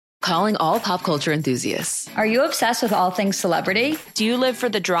Calling all pop culture enthusiasts. Are you obsessed with all things celebrity? Do you live for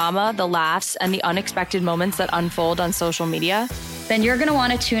the drama, the laughs, and the unexpected moments that unfold on social media? Then you're going to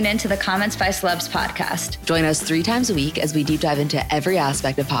want to tune in to the Comments by Celebs podcast. Join us 3 times a week as we deep dive into every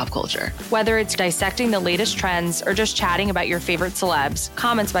aspect of pop culture. Whether it's dissecting the latest trends or just chatting about your favorite celebs,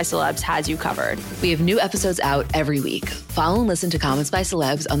 Comments by Celebs has you covered. We have new episodes out every week. Follow and listen to Comments by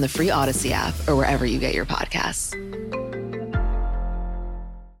Celebs on the free Odyssey app or wherever you get your podcasts.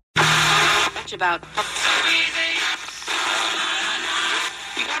 About you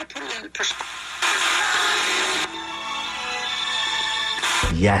gotta put it in perspective.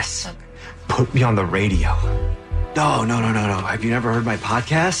 Yes. Okay. Put me on the radio. No. Have you never heard my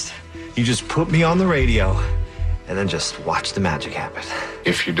podcast? You just put me on the radio and then just watch the magic happen.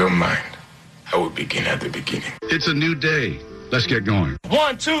 If you don't mind, I will begin at the beginning. It's a new day. Let's get going.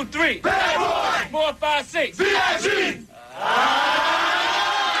 1, 2, 3. Bad boy! 4, 5, 6. VIG!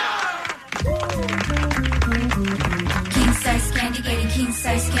 King size candy, getting king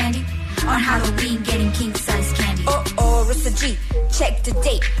size candy. On Halloween, getting king size candy. It's a G. Check the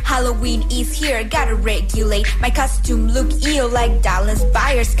date. Halloween is here. Gotta regulate. My costume look ill like Dallas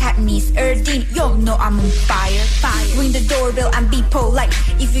Buyers. Katniss Erdine. Yo, know I'm on fire. Ring the doorbell and be polite.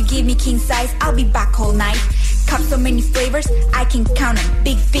 If you give me king size, I'll be back all night. Cup so many flavors, I can count them.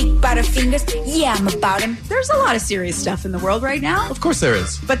 Big butterfingers, yeah, I'm about them. There's a lot of serious stuff in the world right now. Of course there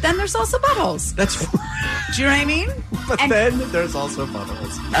is. But then there's also buttholes. That's Do you know what I mean? But then there's also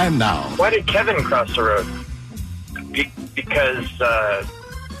buttholes. And now. Why did Kevin cross the road? Because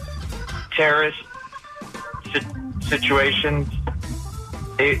terrorist situations,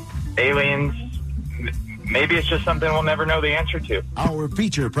 aliens, maybe it's just something we'll never know the answer to. Our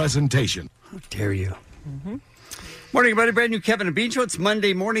feature presentation. How dare you? Mm-hmm. Morning, everybody. Brand new Kevin and Bean Show. It's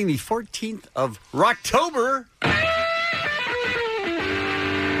Monday morning, the 14th of Rocktober.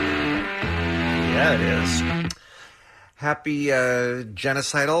 Yeah, it is. Happy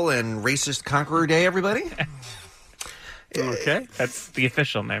genocidal and racist conqueror day, everybody. Okay, that's the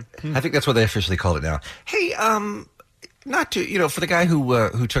official name. I think that's what they officially call it now. Hey, not to, for the guy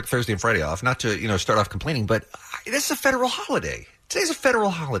who took Thursday and Friday off, not to, start off complaining, but this is a federal holiday. Today's a federal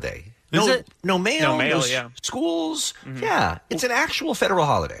holiday. Is it? No mail, yeah. Schools. Mm-hmm. Yeah, it's an actual federal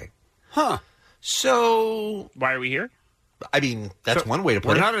holiday. Huh. So... Why are we here? I mean, that's one way to put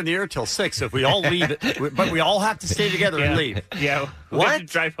it. We're not in the air till 6 if we all leave, but we all have to stay together and leave. Yeah. We have to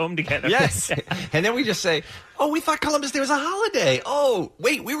drive home together. Yes. And then we just say, oh, we thought Columbus Day was a holiday. Oh,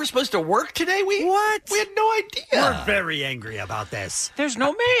 wait, we were supposed to work today? What? We had no idea. We're very angry about this. There's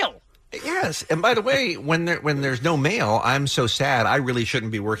no mail. Yes. And by the way, when there's no mail, I'm so sad. I really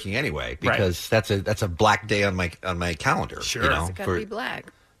shouldn't be working anyway because that's a black day on my calendar. Sure. It's got to be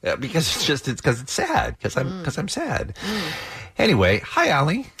black. Yeah, because it's sad. Because I'm sad. Anyway, hi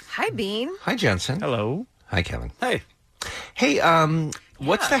Allie. Hi Bean. Hi Jensen. Hello. Hi Kevin. Hey. Hey.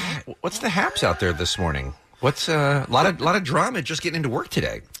 What's the haps out there this morning? What's a lot of drama just getting into work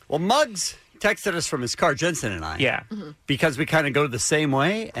today? Well, Muggs texted us from his car, Jensen and I. Yeah. Mm-hmm. Because we kind of go the same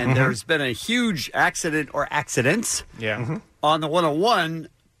way, and there's been a huge accident or accidents. Yeah. Mm-hmm. On the 101.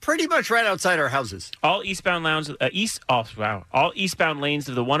 Pretty much right outside our houses. All eastbound lanes, all eastbound lanes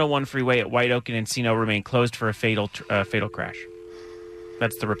of the 101 freeway at White Oak and Encino remain closed for a fatal crash.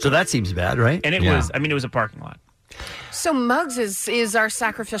 That's the report. So that seems bad, right? And it was a parking lot. So Muggs is our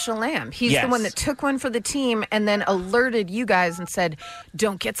sacrificial lamb. He's the one that took one for the team and then alerted you guys and said,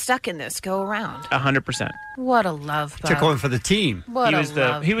 don't get stuck in this. Go around. 100%. What a love bug. Took one for the team. What he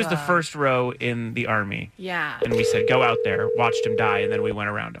was the first row in the Army. Yeah. And we said, go out there, watched him die, and then we went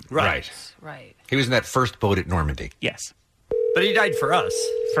around him. Right. He was in that first boat at Normandy. Yes. But he died for us.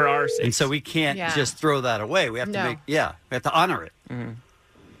 For our sake. And so we can't just throw that away. We have to we have to honor it. Mm-hmm.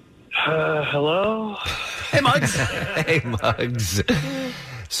 Hello? Hey, Muggs. Hey, Muggs.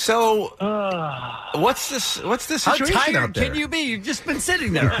 So, what's this situation How tired out there? can you be? You've just been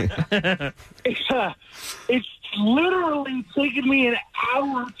sitting there. It's literally taken me an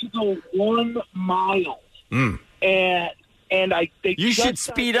hour to go 1 mile. Mm. And you should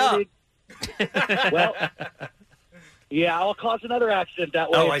speed up. Well, yeah, I'll cause another accident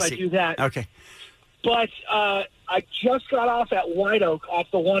that way if I do that. Okay. But I just got off at White Oak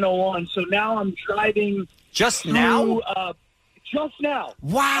off the 101, so now I'm driving. Just through, now? Just now.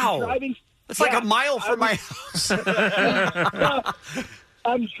 Wow. That's like a mile from my house.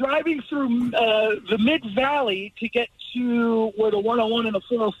 I'm driving through the Mid-Valley to get to where the 101 and the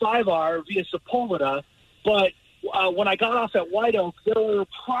 405 are via Sepulveda, but when I got off at White Oak, there were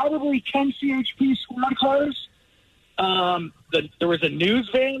probably 10 CHP squad cars. There was a news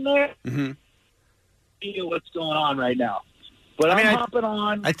van there. Mm-hmm. You know what's going on right now. But I'm hopping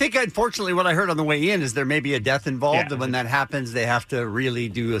on. I think, unfortunately, what I heard on the way in is there may be a death involved, and when that happens, they have to really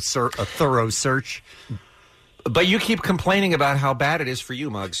do a thorough search. But you keep complaining about how bad it is for you,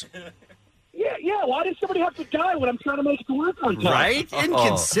 Muggs. Yeah. Why does somebody have to die when I'm trying to make it to work on time? Right?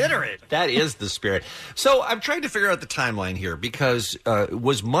 Inconsiderate. That is the spirit. So I'm trying to figure out the timeline here because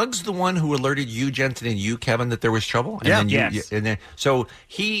was Muggs the one who alerted you, Jensen, and you, Kevin, that there was trouble? And then yes. So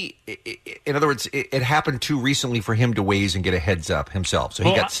he, in other words, it happened too recently for him to Waze and get a heads up himself. So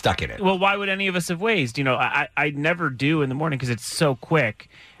he got stuck in it. Well, why would any of us have Wazed? I never do in the morning because it's so quick.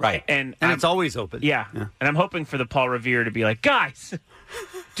 Right. And it's always open. Yeah. And I'm hoping for the Paul Revere to be like, guys,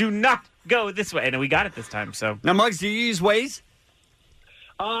 do not go this way. And we got it this time. So now, Muggs, do you use Waze?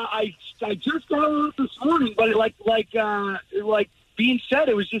 I just got it this morning, but like Bean said,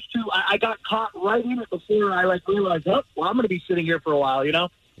 it was just too. I got caught right in it before I realized, I'm going to be sitting here for a while.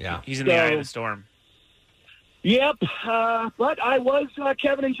 Yeah. He's in the eye of the storm. Yep, but I was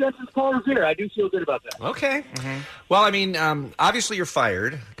Kevin and Jensen's Paul Revere. I do feel good about that. Okay. Mm-hmm. Well, I mean, obviously you're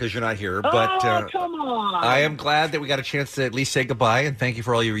fired because you're not here. But come on! I am glad that we got a chance to at least say goodbye and thank you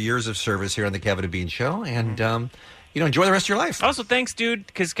for all your years of service here on the Kevin and Bean Show. And enjoy the rest of your life. Also, thanks, dude,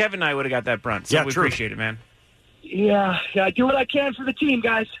 because Kevin and I would have got that brunt. So we appreciate it, man. Yeah, I do what I can for the team,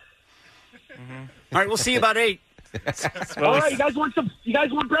 guys. Mm-hmm. All right, we'll see you about 8. All right, you guys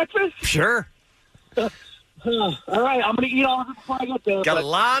want breakfast? Sure. All right, I'm going to eat all of it before I get there. Got a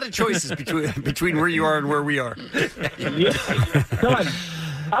lot of choices between where you are and where we are. Yeah. Come on.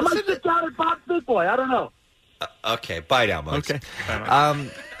 I'm going to sit down and Bob's Big Boy. I don't know. Okay, bye now, Muggs. Okay.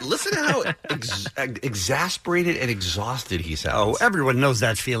 Listen to how exasperated and exhausted he sounds. Oh, everyone knows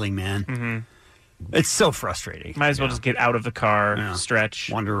that feeling, man. Mm-hmm. It's so frustrating. Might as well just get out of the car, stretch.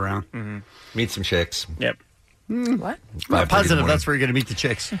 Wander around. Mm-hmm. Meet some chicks. Yep. What? I'm positive that's where you're going to meet the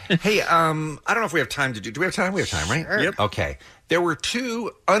chicks. Hey, I don't know if we have time to do we have time? We have time, right? Sure. Yep. Okay. There were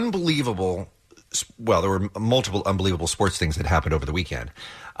two unbelievable, there were multiple unbelievable sports things that happened over the weekend.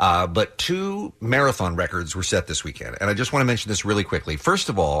 But 2 marathon records were set this weekend. And I just want to mention this really quickly. First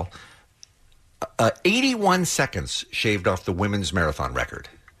of all, 81 seconds shaved off the women's marathon record.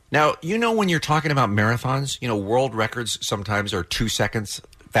 Now, when you're talking about marathons, world records sometimes are 2 seconds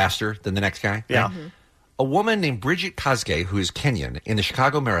faster than the next guy. Yeah. Mm-hmm. A woman named Bridget Kosgei, who is Kenyan, in the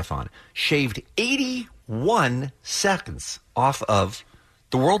Chicago Marathon, shaved 81 seconds off of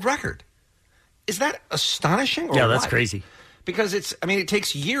the world record. Is that astonishing? Or that's what? crazy. Because it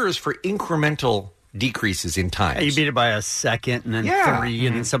takes years for incremental decreases in time. You beat it by a second, and then 3,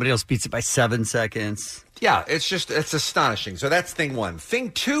 and then somebody else beats it by 7 seconds. Yeah, it's astonishing. So that's thing one.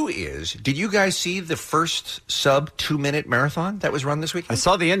 Thing two is, did you guys see the first sub 2-minute marathon that was run this weekend? I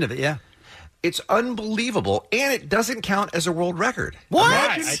saw the end of it, yeah. It's unbelievable, and it doesn't count as a world record. What?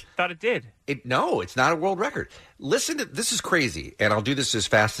 I thought it did. No, it's not a world record. Listen to this is crazy, and I'll do this as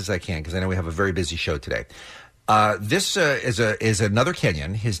fast as I can because I know we have a very busy show today. This is another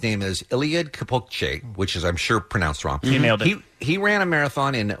Kenyan. His name is Iliad Kipokche, which is, I'm sure, pronounced wrong. You nailed it. He ran a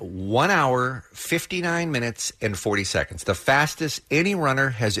marathon in 1 hour, 59 minutes, and 40 seconds. The fastest any runner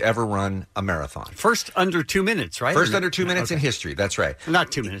has ever run a marathon. First under 2 minutes, right? First under 2 minutes in history. That's right.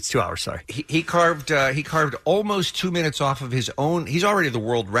 Not 2 minutes, 2 hours, sorry. He carved almost 2 minutes off of his own. He's already the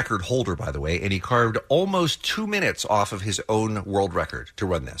world record holder, by the way, and he carved almost 2 minutes off of his own world record to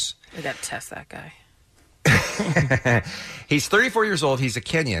run this. We got to test that guy. He's 34 years old. He's a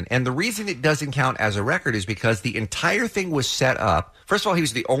Kenyan. And the reason it doesn't count as a record is because the entire thing was set up. First of all, he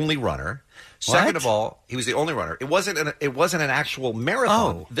was the only runner. Second of all, he was the only runner. It wasn't an actual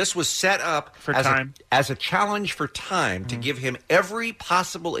marathon. Oh. This was set up for time. As a challenge for time to give him every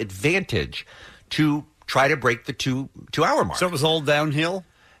possible advantage to try to break the 2 hour mark. So it was all downhill?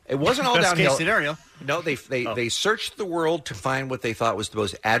 It wasn't all Best downhill. Case scenario. No, they searched the world to find what they thought was the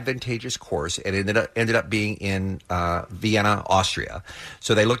most advantageous course, and it ended up being in Vienna, Austria.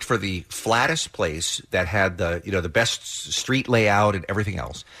 So they looked for the flattest place that had the best street layout and everything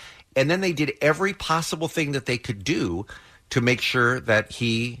else, and then they did every possible thing that they could do to make sure that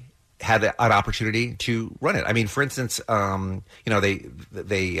he had an opportunity to run it. I mean, for instance, they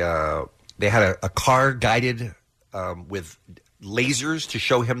had a car guided with lasers to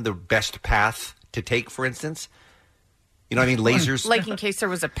show him the best path to take, for instance. You know what I mean? Lasers. Like in case there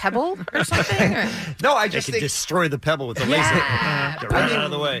was a pebble or something? Or? No, I just think destroy the pebble with a laser. Get right out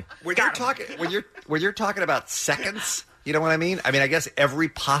of the way. When you're talking about seconds, You know what I mean? I mean, I guess every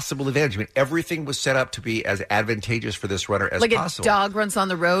possible advantage. I mean, everything was set up to be as advantageous for this runner as possible. Like a dog runs on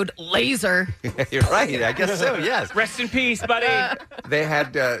the road, laser. You're right. I guess so. Yes. Rest in peace, buddy. They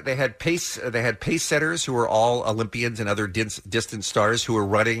had pace setters who were all Olympians and other distant stars who were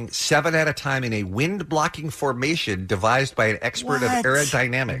running 7 at a time in a wind blocking formation devised by an expert of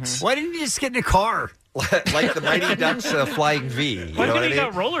aerodynamics. Why didn't you just get in a car? Like the Mighty Ducks Flying V. Why couldn't he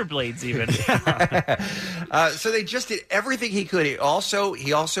got rollerblades even? So they just did everything he could. He also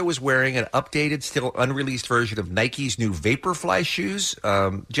was wearing an updated, still unreleased version of Nike's new Vaporfly shoes.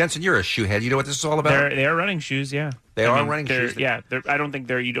 Jensen, you're a shoe head. You know what this is all about? They are running shoes, yeah. They are running shoes. Yeah, I don't think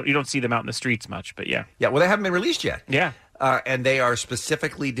you don't see them out in the streets much, but yeah. Yeah, well, they haven't been released yet. Yeah. And they are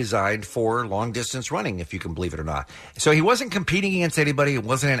specifically designed for long-distance running, if you can believe it or not. So he wasn't competing against anybody. It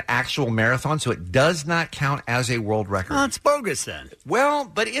wasn't an actual marathon, so it does not count as a world record. Well, it's bogus then. Well,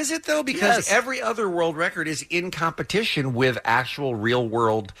 but is it, though? Because every other world record is in competition with actual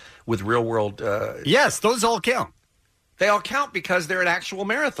real-world... Yes, those all count. They all count because they're an actual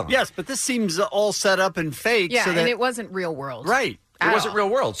marathon. Yes, but this seems all set up and fake. Yeah, so and it wasn't real world. Right. It wasn't real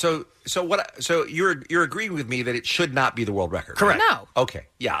world. So you're agreeing with me that it should not be the world record. Correct. No. Okay.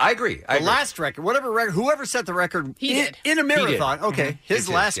 Yeah, I agree. The last record, whoever set the record in a marathon, okay, his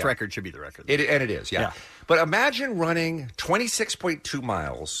last record should be the record. And it is, yeah. But imagine running 26.2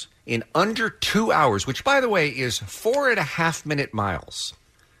 miles in under 2 hours, which, by the way, is 4.5-minute miles.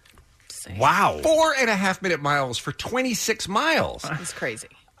 Wow. 4.5-minute miles for 26 miles. That's crazy.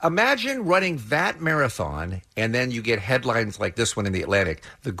 Imagine running that marathon, and then you get headlines like this one in the Atlantic: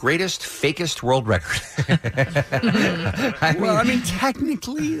 the greatest, fakest world record. I mean,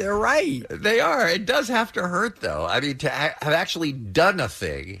 technically, they're right. They are. It does have to hurt, though. I mean, to have actually done a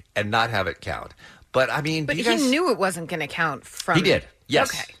thing and not have it count. But, I mean... But he knew it wasn't going to count from... He did. Yes.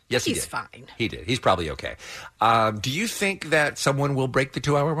 Okay. Yes, he did. He's fine. He did. He's probably okay. Do you think that someone will break the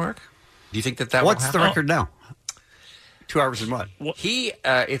 2-hour mark? Do you think that will happen? What's the record now? 2 hours and what?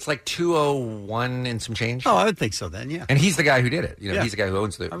 It's like 2:01 and some change. Oh, I would think so then, yeah. And he's the guy who did it. He's the guy who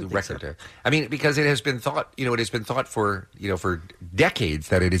owns the record. So. I mean, because it has been thought, for decades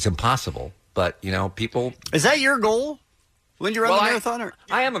that it is impossible. But, people... Is that your goal when you run the marathoner?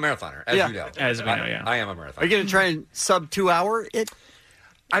 I am a marathoner, as you know. As we know, yeah. I am a marathoner. Are you going to try and sub 2 hour it?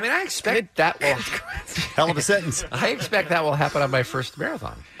 I mean, I expect that will... Hell of a sentence. I expect that will happen on my first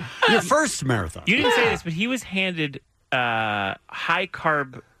marathon. Your first marathon. You didn't say this, but he was handed... high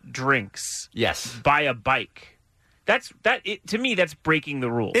carb drinks, by a bike. To me, that's breaking the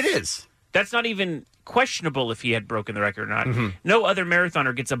rules. It is. That's not even questionable if he had broken the record or not. Mm-hmm. No other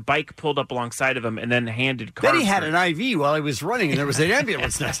marathoner gets a bike pulled up alongside of him and then handed carbs. Then he had an IV while he was running, and there was an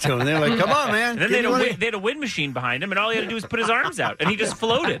ambulance next to him. And they're like, "Come on, man!" And then they had a wind machine behind him, and all he had to do was put his arms out, and he just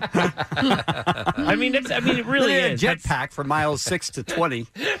floated. I mean, it really is. Jetpack for miles 6 to 20.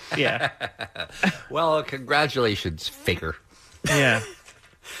 Yeah. Well, congratulations, faker. Yeah.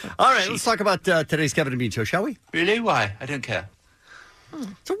 All right, let's talk about today's Kevin and Bean show, shall we? Really? Why? I don't care.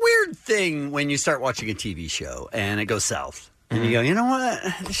 It's a weird thing when you start watching a TV show and it goes south. And you go, you know what?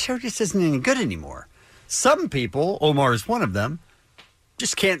 The show just isn't any good anymore. Some people, Omar is one of them,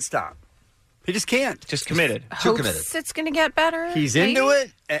 just can't stop. He just can't. Just committed. Too committed. It's going to get better. He's into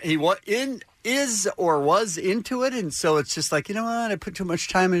it. He was into it. And so it's just like, you know what? I put too much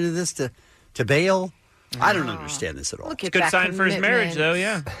time into this to bail. I don't understand this at all. Look at good that sign for his marriage, though,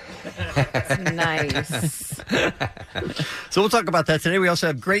 yeah. It's nice. So we'll talk about that today. We also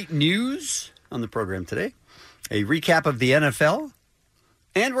have great news on the program today. A recap of the NFL.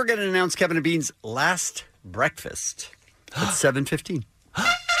 And we're going to announce Kevin and Bean's last breakfast at 7:15.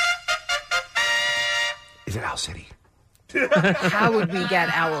 Is it Owl City? How would we get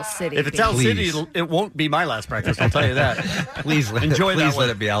Owl City? If it's Owl City, it won't be my last breakfast, I'll tell you that. Please enjoy that. Please let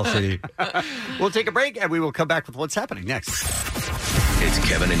it be Owl City. We'll take a break, and we will come back with what's happening next. It's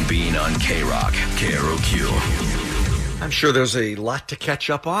Kevin and Bean on K-Rock, KROQ. I'm sure there's a lot to catch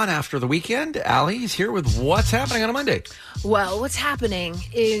up on after the weekend. Allie's here with what's happening on a Monday. Well, what's happening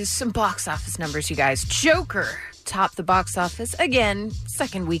is some box office numbers, you guys. Joker topped the box office again,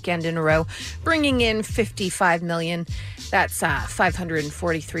 second weekend in a row, bringing in $55 million. That's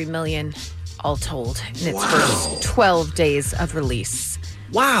 $543 million all told in its first 12 days of release.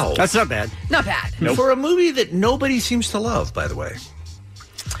 Wow. That's not bad. Not bad. Nope. For a movie that nobody seems to love, by the way.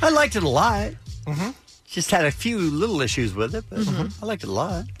 I liked it a lot. Mm-hmm. Just had a few little issues with it, but I liked it a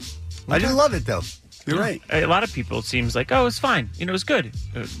lot. I didn't love it, though. You're right. A lot of people, it seems like, it's fine. It was good.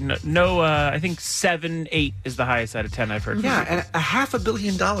 I think 7, 8 is the highest out of 10 I've heard. Yeah, and $500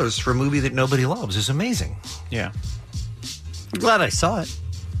 million for a movie that nobody loves is amazing. Yeah. I'm glad I saw it.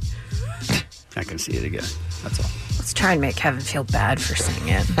 Not going to see it again. That's all. Let's try and make Kevin feel bad for seeing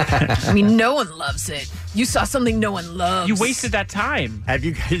it. I mean, no one loves it. You saw something no one loves. You wasted that time. Have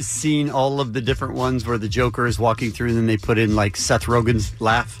you guys seen all of the different ones where the Joker is walking through and then they put in like Seth Rogen's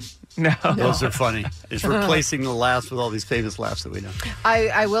laugh? No. Those are funny. It's replacing the laughs with all these famous laughs that we know.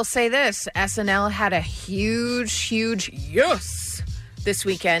 I will say this. SNL had a huge yes this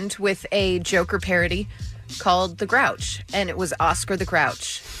weekend with a Joker parody called The Grouch. And it was Oscar the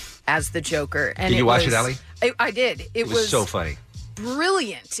Grouch as the Joker. And Did you watch it, Allie? I did. It was so funny.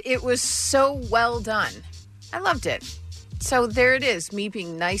 Brilliant. It was so well done. I loved it. So there it is, me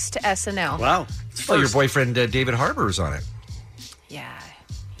being nice to SNL. Wow. Well, your boyfriend David Harbour is on it. Yeah.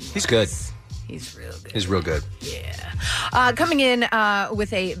 He's good. He's real good. He's real good. Yeah. Coming in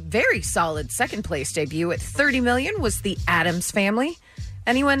with a very solid second place debut at $30 million was The Addams Family.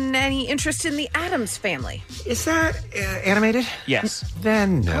 Anyone any interest in The Addams Family? Is that animated? Yes.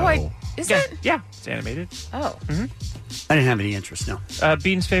 Then no. Is it? Yeah, it's animated. Oh. Mm-hmm. I didn't have any interest, no.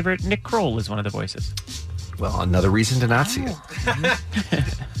 Bean's favorite, Nick Kroll, is one of the voices. Well, another reason to not see it.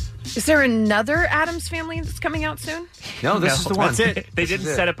 Is there another Addams Family that's coming out soon? No, this is the one. That's it. They didn't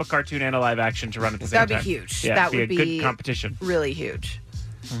set up a cartoon and a live action to run at the same time. That'd be huge. Yeah, that it'd would be a good competition. Really huge.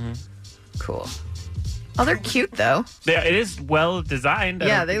 Mm-hmm. Cool. Oh, they're cute though. Yeah, it is well designed.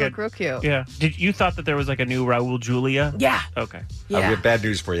 Yeah, they look real cute. Yeah. You thought that there was like a new Raul Julia? Yeah. Okay. We have bad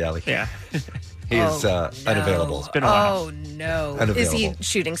news for you, Allie. Yeah. He is unavailable. It's been a while. Oh no. Unavailable. Is he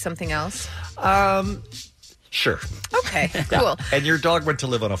shooting something else? Sure. Okay, cool. And your dog went to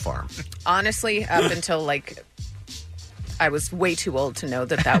live on a farm. Honestly, up until I was way too old to know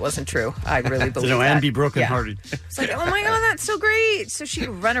that wasn't true. I really believe that. And be brokenhearted. Yeah. It's like, oh my God, that's so great. So she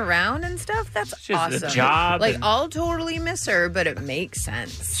could run around and stuff? That's She has awesome. a job. I'll totally miss her, but it makes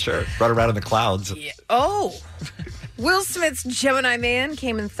sense. Sure. Run around in the clouds. Yeah. Oh. Will Smith's Gemini Man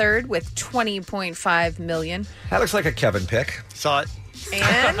came in third with $20.5 million. That looks like a Kevin pick. Saw it.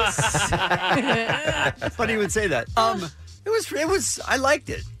 And Funny you would say that. It was. I liked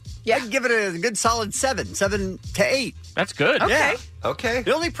it. Yeah. I'd give it a good solid 7 to 8. That's good. Okay. Yeah. Okay.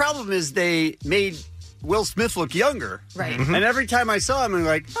 The only problem is they made Will Smith look younger. Right. And every time I saw him, I'm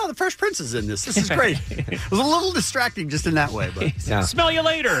like, oh, the Fresh Prince is in this. This is great. It was a little distracting just in that way. But Yeah. Smell you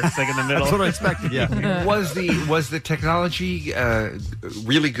later. It's like in the middle. That's what I expected, yeah. Was the technology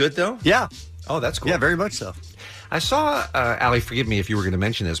really good, though? Yeah. Oh, that's cool. Yeah, very much so. I saw, Allie, forgive me if you were going to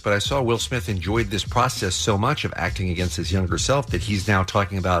mention this, but I saw Will Smith enjoyed this process so much of acting against his younger self that he's now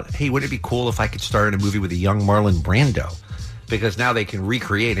talking about, hey, wouldn't it be cool if I could star in a movie with a young Marlon Brando? Because now they can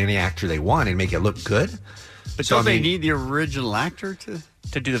recreate any actor they want and make it look good. But don't they need the original actor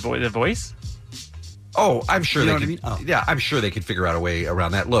to do the voice? Oh, I'm sure You know they what could. I mean? Oh. Yeah, I'm sure they could figure out a way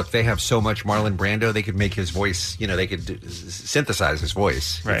around that. Look, they have so much Marlon Brando, they could make his voice. They could synthesize his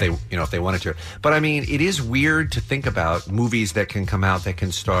voice Right. if they wanted to. But I mean, it is weird to think about movies that can come out that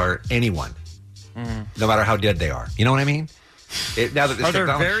can star anyone, no matter how dead they are. You know what I mean? Now that this Are there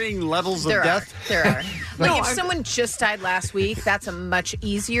technology- varying levels of There death? There are. If someone just died last week, that's a much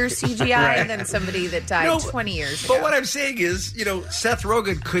easier CGI than somebody that died 20 years ago. But what I'm saying is, Seth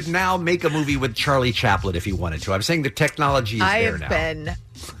Rogen could now make a movie with Charlie Chaplin if he wanted to. I'm saying the technology is I there have now. been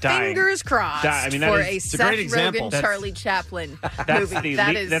Dying. fingers crossed I mean, that for is- a it's a Seth great example. Rogen, That's- Charlie Chaplin That's movie.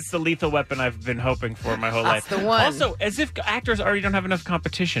 that's the lethal weapon I've been hoping for my whole life. That's the one. Also, as if actors already don't have enough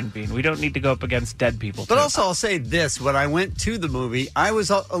competition, Bean. We don't need to go up against dead people. But too. also, I'll say this. When I went to the movie, I was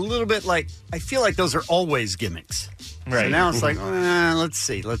a little bit like, I feel like those are always gimmicks. Right. So now it's like, let's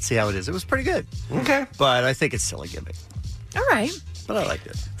see how it is. It was pretty good. Okay. But I think it's still a gimmick. All right. But I liked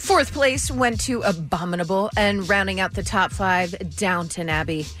it. Fourth place went to Abominable, and rounding out the top 5, Downton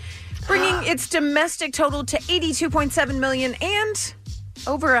Abbey, bringing its domestic total to $82.7 million and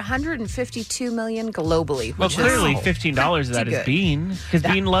over $152 million globally. Well, Which clearly is $15 of that pretty is good. Bean, because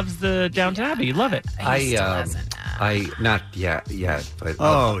Bean loves the Downton Abbey. You love it. Not yet. But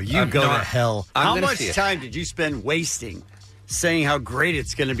You go to hell. I'm How gonna much see it. time did you spend wasting saying how great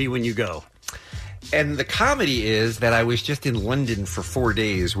it's going to be when you go? And the comedy is that I was just in London for 4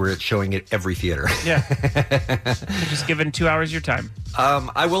 days where it's showing at every theater. Yeah. You're just given 2 hours of your time.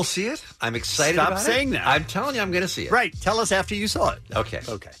 I will see it. I'm excited Stop about saying it. that. I'm telling you I'm going to see it. Right. Tell us after you saw it. Okay.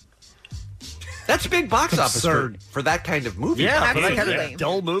 Okay. That's a big box office absurd. for that kind of movie. Yeah, for that kind Absolutely. of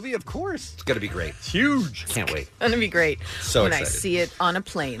dull movie, of course. It's going to be great. It's huge. Can't wait. It's going to be great So when I excited. see it on a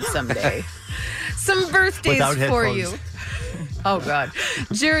plane someday. Some birthdays Without for headphones. you. Oh, God.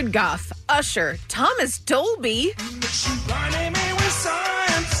 Jared Goff, Usher, Thomas Dolby, She blinded me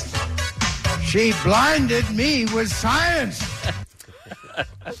with science.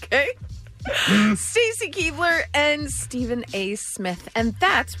 okay, Stacey Keebler, and Stephen A. Smith. And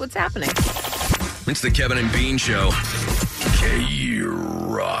that's what's happening. It's the Kevin and Bean Show.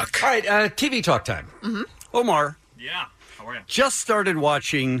 K-Rock. All right, TV talk time. Mm-hmm. Omar. Yeah. How are you? Just started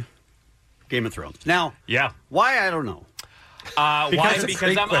watching Game of Thrones. Now, why, I don't know. Why?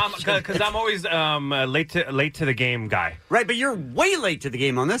 Because I'm always late to the game guy. Right, but you're way late to the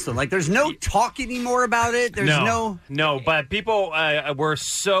game on this one. Like, there's no talk anymore about it. There's no. But people were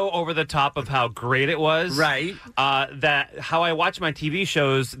so over the top of how great it was. Right. That how I watch my TV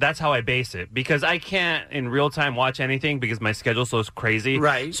shows, that's how I base it. Because I can't in real time watch anything because my schedule's so crazy.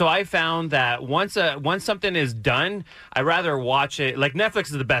 Right. So I found that once something is done, I'd rather watch it. Like, Netflix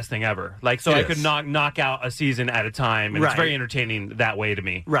is the best thing ever. Like, so I could knock out a season at a time, and it's very entertaining that way to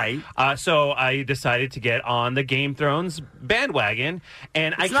me. Right. So I decided to get on the Game of Thrones bandwagon,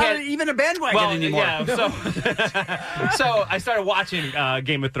 and it's not even a bandwagon anymore. Yeah, so I started watching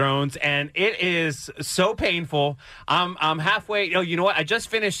Game of Thrones, and it is so painful. I'm halfway. You know what? I just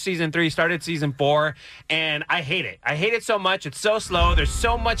finished season 3, started season 4, and I hate it. I hate it so much. It's so slow. There's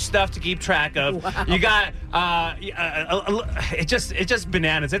so much stuff to keep track of. Wow. You got it's just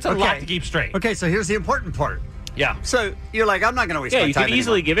bananas. It's a lot to keep straight. Okay, so here's the important part. Yeah. So you're like, I'm not going to waste my time. Yeah, you can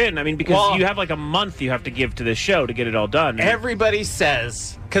easily give in. I mean, because you have like a month you have to give to this show to get it all done. Everybody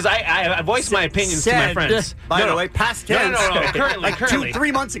says, because I voiced my opinions to my friends. By the way, past tense. No. Currently.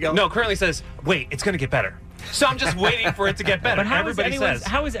 2-3 months ago. No, currently says, wait, it's going to get better. So I'm just waiting for it to get better. But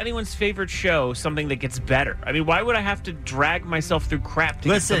how is anyone's favorite show something that gets better? I mean, why would I have to drag myself through crap to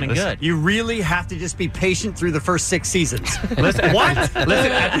get something good? You really have to just be patient through the first 6 seasons. Listen,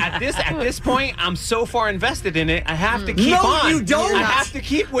 at this point, I'm so far invested in it, I have to keep on. No, you don't. I have to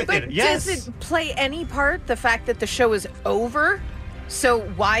keep with it. Yes. Does it play any part, the fact that the show is over? So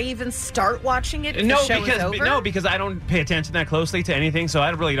why even start watching it if the show is over? No, because I don't pay attention that closely to anything, so I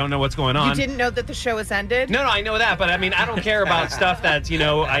really don't know what's going on. You didn't know that the show has ended? No, I know that, but I mean, I don't care about stuff that's,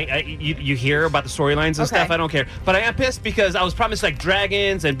 you hear about the storylines and stuff. I don't care. But I am pissed because I was promised like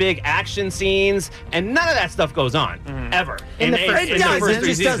dragons and big action scenes, and none of that stuff goes on, ever. In the first 3 seasons. It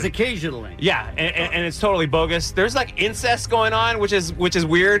just does occasionally. Yeah, and it's totally bogus. There's like incest going on, which is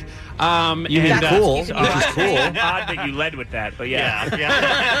weird. Cool. Cool. Odd that you led with that, but yeah.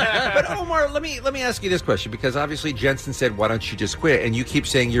 But Omar, let me ask you this question, because obviously Jensen said, "Why don't you just quit?" And you keep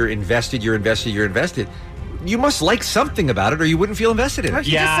saying you're invested. You must like something about it, or you wouldn't feel invested in it.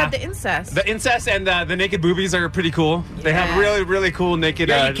 You just said the incest. The incest and the naked boobies are pretty cool. They have really, really cool naked.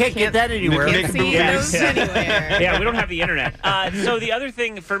 Yeah, you can't get that anywhere. Naked boobies. Anywhere. Yeah, we don't have the internet. So the other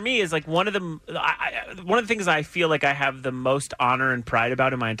thing for me is like one of the things I feel like I have the most honor and pride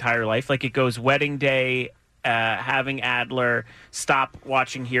about in my entire life. Like it goes wedding day. Having Adler stop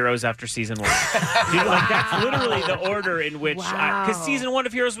watching Heroes after season 1. Like that's literally the order in which, because season 1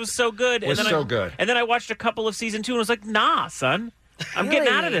 of Heroes was so good, and then I watched a couple of season 2 and was like, nah, son. I'm getting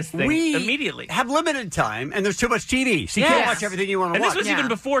out of this thing immediately. Have limited time, and there's too much TV, so you can't watch everything you want to watch. And this was even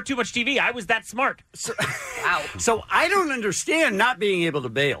before too much TV. I was that smart. So I don't understand not being able to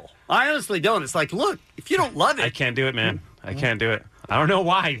bail. I honestly don't. It's like, look, if you don't love it, I can't do it, man. I can't do it. I don't know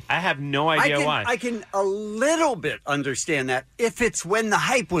why. I have no idea why. I can a little bit understand that if it's when the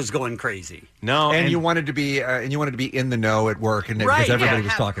hype was going crazy. No, and you wanted to be in the know at work, and because everybody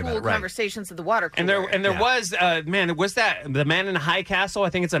was talking about it. Right. Conversations at the water cooler. And there was was that The Man in the High Castle?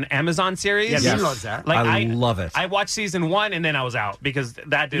 I think it's an Amazon series. Yeah, he loves that. Like, I love it. I watched season 1 and then I was out because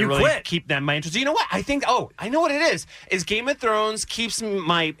that didn't really keep my interest. You know what? I think. I know what it is. Is Game of Thrones keeps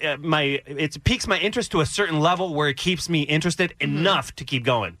it piques my interest to a certain level where it keeps me interested enough to keep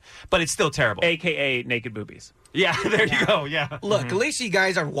going, but it's still terrible. AKA naked boobies. Yeah, there you go. Yeah. Look, at least you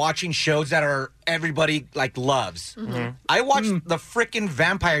guys are watching shows that are everybody loves. I watched the frickin'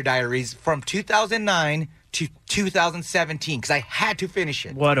 Vampire Diaries from 2009 to 2017 because I had to finish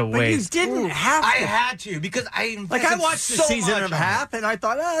it. What a waste! But you didn't have to. I had to because I invested I watched so a season much and a half, and I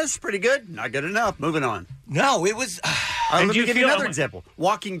thought, this is pretty good. Not good enough. Moving on. No, it was. Let me give you another example.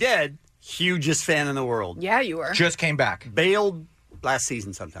 Walking Dead, hugest fan in the world. Yeah, you were. Just came back. Bailed last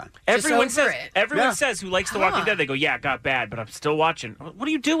season sometime. Everyone says who likes The Walking Dead, they go, yeah, it got bad, but I'm still watching. What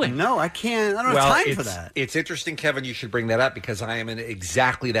are you doing? No, I can't. I don't have time for that. It's interesting, Kevin, you should bring that up because I am in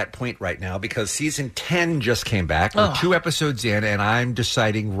exactly that point right now because season 10 just came back. We're 2 episodes in, and I'm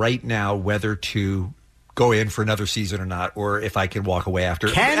deciding right now whether to go in for another season or not, or if I can walk away after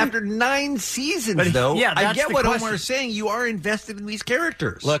 9 seasons, though. Yeah, I get what Omar is saying. You are invested in these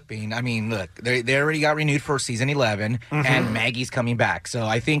characters. Look, Bean, they already got renewed for season 11, and Maggie's coming back, so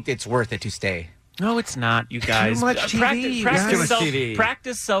I think it's worth it to stay. No, it's not, you guys. Too much TV.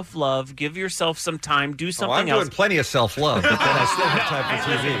 Practice self-love. Give yourself some time. Do something I'm else. doing plenty of self-love, but then I still have time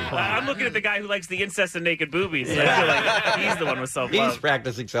for TV. I'm looking at the guy who likes the incest and naked boobies. I feel like he's the one with self-love. He's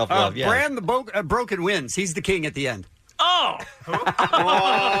practicing self-love, yeah. Bran the Broken wins. He's the king at the end. Oh!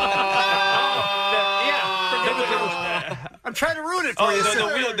 I'm trying to ruin it for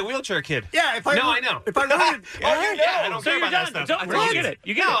you. The wheelchair kid. Yeah, I know. If I ruin it, I don't care about that stuff. You get it.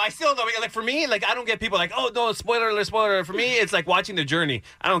 You get it. I still don't. Like for me, like I don't get people like, oh no, spoiler alert. For me, it's like watching the journey.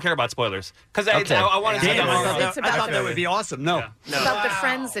 I don't care about spoilers because I want to see them. It's I thought about that would be awesome. No. It's about the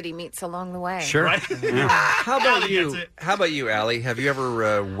friends that he meets along the way. Sure. Right? How about you? How about you, Allie? Have you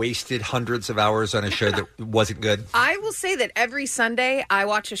ever wasted hundreds of hours on a show that wasn't good? I will say that every Sunday I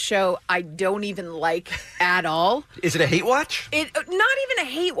watch a show I don't even like at all. Is it a hate watch? Not even a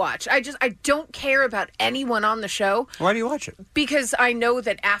hate watch. I don't care about anyone on the show. Why do you watch it? Because I know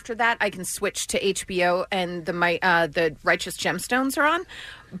that after that I can switch to HBO and the Righteous Gemstones are on.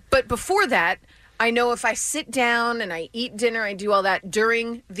 But before that, I know if I sit down and I eat dinner, I do all that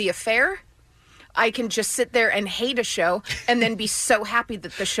during the affair, I can just sit there and hate a show and then be so happy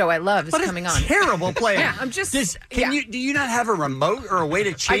that the show I love is coming on. Terrible plan. Yeah, I'm just. Do you not have a remote or a way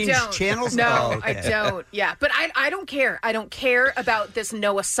to change channels? No, I don't. Yeah, but I don't care. I don't care about this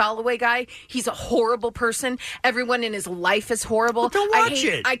Noah Soloway guy. He's a horrible person. Everyone in his life is horrible. Well, don't watch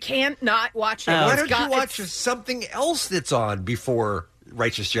it. I can't not watch it. Why don't you watch something else that's on before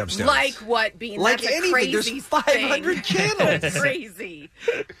Righteous Gemstones? Like what, Bean? Like that's anything. a crazy There's 500 channels. That's crazy.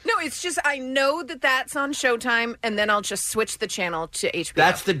 No, it's just I know that that's on Showtime, and then I'll just switch the channel to HBO.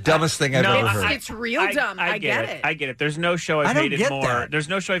 That's the dumbest thing I've ever heard. It's real dumb. I get it. I get it. There's no show I've hated more. There's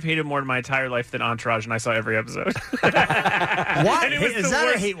no show I've hated more in my entire life than Entourage, and I saw every episode. What? And it was Is the that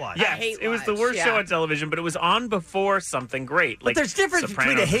worst. a hate watch? Yes, it was the worst show on television, but it was on before something great. Like But there's difference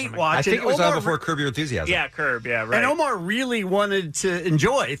between a hate watch I think and it was on Omar before Curb Your Enthusiasm. Yeah, Curb. Yeah, right. And Omar really wanted to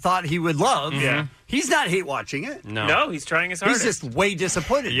enjoy, thought he would love. Yeah. He's not hate watching it. No, he's trying his He's hardest. just way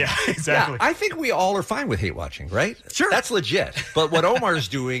disappointed. Yeah, exactly. Yeah, I think we all are fine with hate watching, right? Sure, that's legit. But what Omar's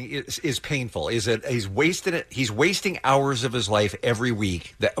doing is painful. Is that he's wasting hours of his life every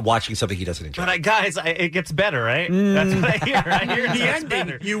week watching something he doesn't enjoy. But guys, it gets better, right? That's what I hear. I hear The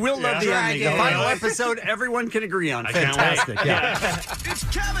ending. You will love the ending. The final episode, everyone can agree on. Fantastic. Yeah. It's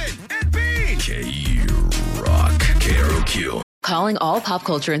Kevin and Bean. K-Rock. KROQ. Calling all pop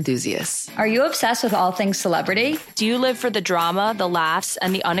culture enthusiasts. Are you obsessed with all things celebrity? Do you live for the drama, the laughs,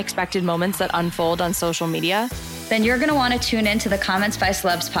 and the unexpected moments that unfold on social media? Then you're going to want to tune in to the Comments by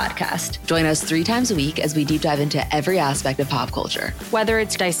Celebs podcast. Join us 3 times a week as we deep dive into every aspect of pop culture. Whether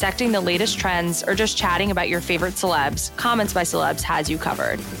it's dissecting the latest trends or just chatting about your favorite celebs, Comments by Celebs has you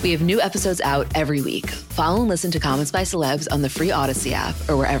covered. We have new episodes out every week. Follow and listen to Comments by Celebs on the free Odyssey app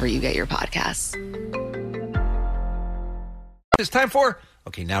or wherever you get your podcasts. It's time for,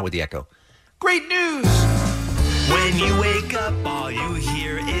 okay, now with the echo, great news. When you wake up, all you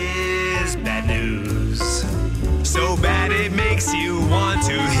hear is bad news. So bad it makes you want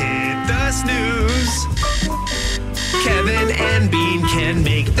to hit the snooze. Kevin and Bean can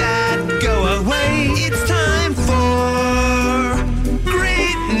make that go away. It's time for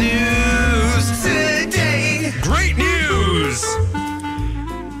great news today. Great news.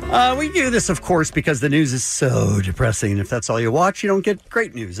 We do this, of course, because the news is so depressing. If that's all you watch, you don't get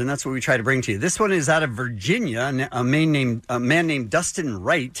great news, and that's what we try to bring to you. This one is out of Virginia. A man named Dustin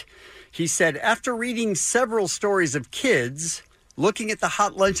Wright. He said, after reading several stories of kids looking at the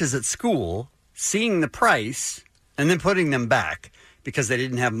hot lunches at school, seeing the price, and then putting them back because they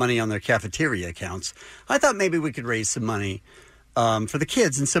didn't have money on their cafeteria accounts, I thought maybe we could raise some money for the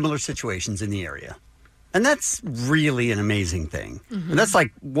kids in similar situations in the area. And that's really an amazing thing. Mm-hmm. And that's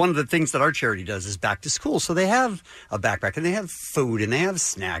like one of the things that our charity does is back to school. So they have a backpack and they have food and they have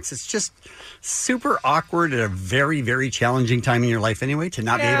snacks. It's just super awkward at a very, very challenging time in your life anyway to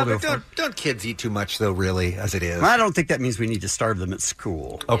not be able to afford. Don't kids eat too much, though, really, as it is? I don't think that means we need to starve them at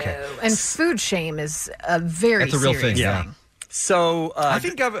school. Okay. And food shame is a very That's a real serious thing, yeah. So I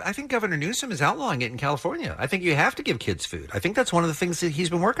think Governor Newsom is outlawing it in California. I think you have to give kids food. I think that's one of the things that he's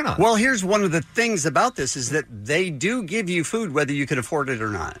been working on. Well, here's one of the things about this is that they do give you food whether you can afford it or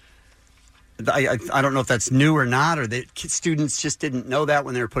not. I don't know if that's new or not, or that students just didn't know that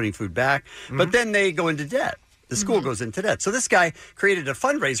when they were putting food back. Mm-hmm. But then they go into debt. The school goes into debt. So this guy created a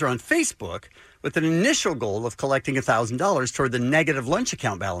fundraiser on Facebook with an initial goal of collecting $1,000 toward the negative lunch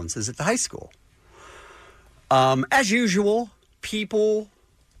account balances at the high school. As usual, people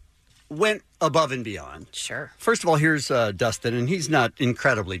went above and beyond. Sure. First of all, here's Dustin, and he's not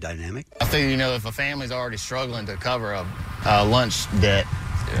incredibly dynamic. I think, if a family's already struggling to cover a lunch debt,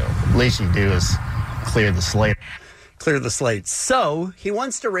 least you do is clear the slate. Clear the slate. So he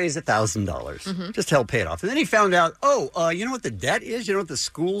wants to raise $1,000 just to help pay it off. And then he found out, you know what the debt is? You know what the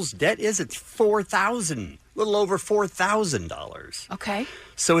school's debt is? It's $4,000, a little over $4,000. Okay.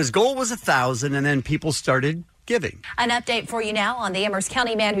 So his goal was $1,000, and then people started giving. An update for you now on the Amherst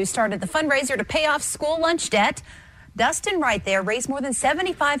County man who started the fundraiser to pay off school lunch debt. Dustin right there raised more than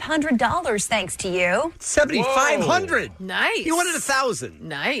 $7,500 thanks to you. $7,500. Nice. He wanted $1,000.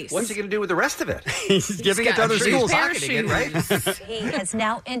 Nice. What's he going to do with the rest of it? He's giving it to other schools. Pocketing it, right? He has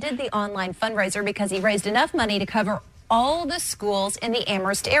now ended the online fundraiser because he raised enough money to cover all the schools in the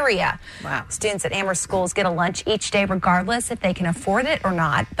Amherst area. Wow. Students at Amherst schools get a lunch each day regardless if they can afford it or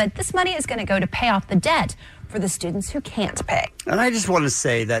not. But this money is going to go to pay off the debt for the students who can't pay. And I just want to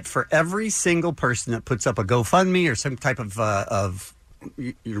say that for every single person that puts up a GoFundMe or some type of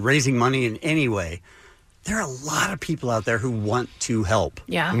raising money in any way, there are a lot of people out there who want to help.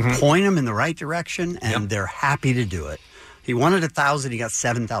 Yeah. Point them in the right direction, and they're happy to do it. He wanted $1,000, he got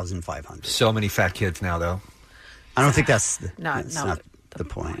 $7,500. So many fat kids now, though. I don't think that's not the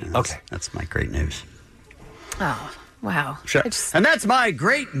point. Okay. That's my great news. Oh, wow. Sure. And that's my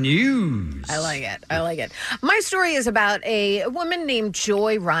great news. I like it. I like it. My story is about a woman named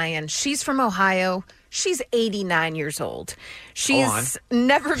Joy Ryan. She's from Ohio. She's 89 years old. She's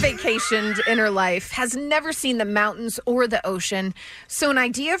never vacationed in her life, has never seen the mountains or the ocean. So an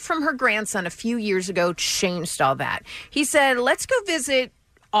idea from her grandson a few years ago changed all that. He said, let's go visit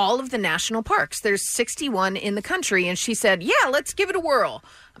all of the national parks. There's 61 in the country. And she said, yeah, let's give it a whirl.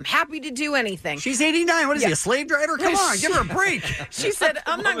 I'm happy to do anything. She's 89. What is he, a slave driver? Come on, give her a break. She said,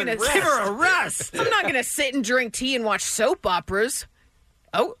 I'm not going to give her a rest. I'm not going to sit and drink tea and watch soap operas.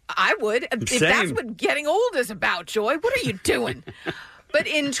 Oh, I would. If that's what getting old is about, Joy. What are you doing? But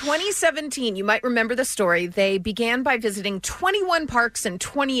in 2017, you might remember the story, they began by visiting 21 parks in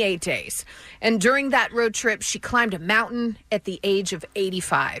 28 days. And during that road trip, she climbed a mountain at the age of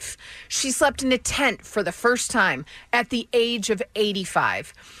 85. She slept in a tent for the first time at the age of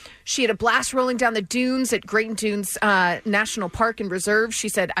 85. She had a blast rolling down the dunes at Great Dunes National Park and Reserve. She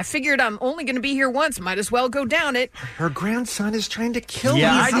said, I figured I'm only going to be here once. Might as well go down it. Her grandson is trying to kill me.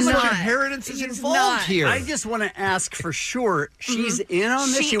 How much inheritance is involved here? I just want to ask for sure. She's in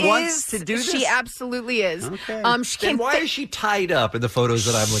on this? She wants to do this? She absolutely is. Okay. Then why is she tied up in the photos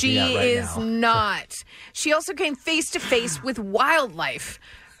that I'm looking at right now? She is not. She also came face to face with wildlife.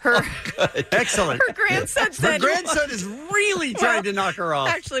 Excellent. Her grandson said... Her grandson is really trying to knock her off.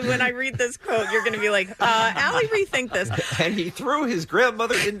 Actually, when I read this quote, you're going to be like, Allie, rethink this. And he threw his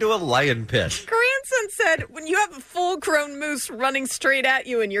grandmother into a lion pit. Grandson said, when you have a full-grown moose running straight at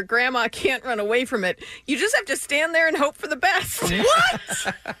you and your grandma can't run away from it, you just have to stand there and hope for the best.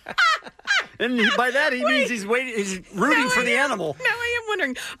 What? And by that, he means he's rooting for the animal. Now I am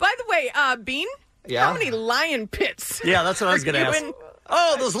wondering. By the way, Bean, how many lion pits? Yeah, that's what I was going to ask.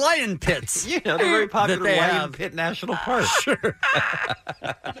 Oh, those lion pits. You know, they're very popular Lion have. Pit National Park. Sure.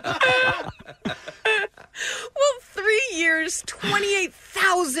 Well, 3 years,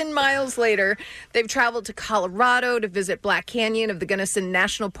 28,000 miles later, they've traveled to Colorado to visit Black Canyon of the Gunnison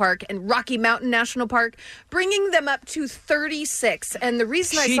National Park and Rocky Mountain National Park, bringing them up to 36. And the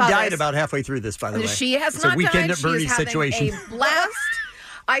reason I saw She died about halfway through this, by the way. She has it's not a weekend died. at Bernie's she is situation. Having a blast.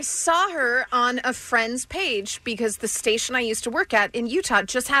 I saw her on a friend's page because the station I used to work at in Utah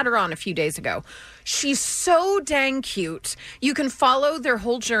just had her on a few days ago. She's so dang cute. You can follow their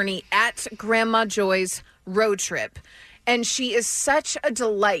whole journey at Grandma Joy's Road Trip. And she is such a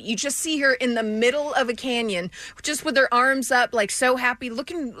delight. You just see her in the middle of a canyon, just with her arms up, like so happy,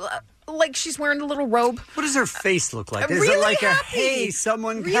 looking like she's wearing a little robe. What does her face look like? Is Really it like happy. a, hey,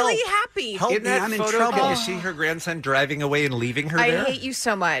 someone Really help. happy. Help In me, that I'm in photo, trouble. can you see her grandson driving away and leaving her I there? hate you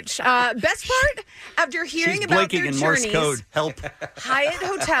so much. Best part, after hearing She's about blinking their in Morse journeys, code. Help. Hyatt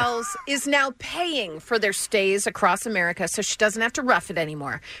Hotels is now paying for their stays across America, so she doesn't have to rough it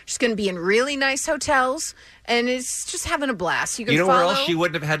anymore. She's going to be in really nice hotels, and it's just having a blast. You can You know follow. where else she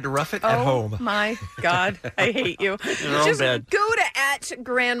wouldn't have had to rough it? At home. Oh, my God. I hate you. Just bed. go to at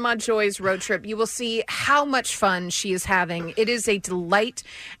Grandma Joy's Road Trip. You will see how much fun she is having. It is a delight.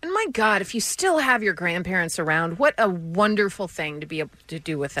 And my God, if you still have your grandparents around, what a wonderful thing to be able to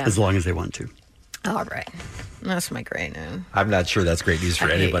do with them. As long as they want to. All right. That's my great news. I'm not sure that's great news for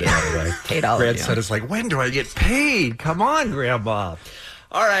anybody, by the way. Hate all of Grandson you. is like, when do I get paid? Come on, Grandma.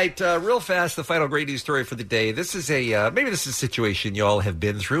 All right, real fast, the final great news story for the day. This is maybe this is a situation you all have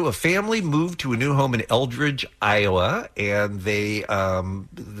been through. A family moved to a new home in Eldridge, Iowa, and they,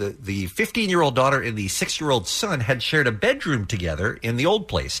 the 15-year-old daughter and the 6-year-old son had shared a bedroom together in the old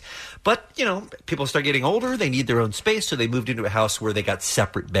place. But, people start getting older, they need their own space, so they moved into a house where they got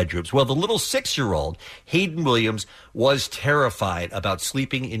separate bedrooms. Well, the little 6-year-old, Hayden Williams, was terrified about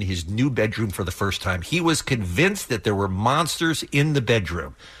sleeping in his new bedroom for the first time. He was convinced that there were monsters in the bedroom.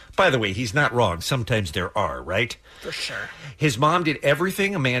 By the way, he's not wrong. Sometimes there are, right? For sure. His mom did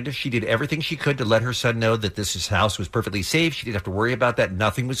everything, Amanda. She did everything she could to let her son know that his house was perfectly safe. She didn't have to worry about that.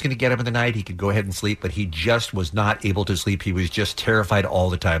 Nothing was going to get him in the night. He could go ahead and sleep, but he just was not able to sleep. He was just terrified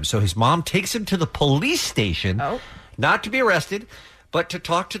all the time. So his mom takes him to the police station, not to be arrested, but to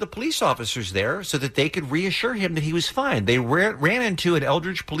talk to the police officers there so that they could reassure him that he was fine. They ran into an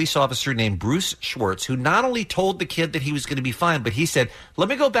Eldridge police officer named Bruce Schwartz, who not only told the kid that he was going to be fine, but he said, let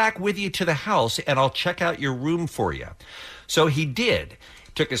me go back with you to the house and I'll check out your room for you. So he did.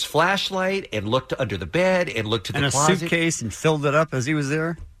 Took his flashlight and looked under the bed and looked at the closet. And a suitcase and filled it up as he was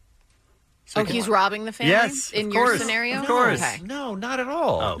there? So he's robbing the family? Yes, in of your course, scenario? of course. Okay. No, not at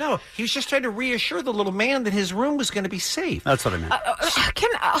all. Oh. No, he was just trying to reassure the little man that his room was going to be safe. That's what I meant.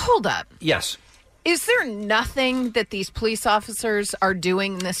 Hold up. Yes. Is there nothing that these police officers are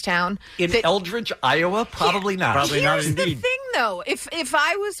doing in this town? In Eldridge, Iowa? Probably not. Probably not Here's indeed. the thing, though. If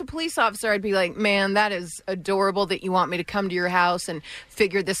I was a police officer, I'd be like, man, that is adorable that you want me to come to your house and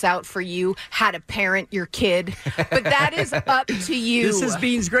figure this out for you, how to parent your kid. But that is up to you. This is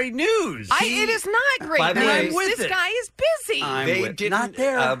Bean's great news. It is not great By the way, news. This guy is busy. They did not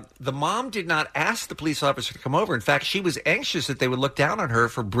there. The mom did not ask the police officer to come over. In fact, she was anxious that they would look down on her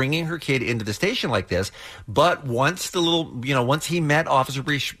for bringing her kid into the station like this. But once once he met Officer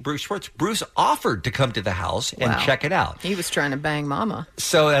Bruce Schwartz, Bruce offered to come to the house and check it out. He was trying to bang mama.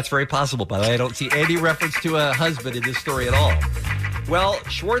 So that's very possible, by the way. I don't see any reference to a husband in this story at all. Well,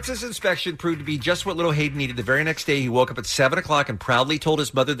 Schwartz's inspection proved to be just what little Hayden needed. The very next day, he woke up at 7 o'clock and proudly told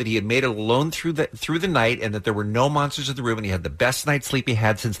his mother that he had made it alone through the night and that there were no monsters in the room, and he had the best night's sleep he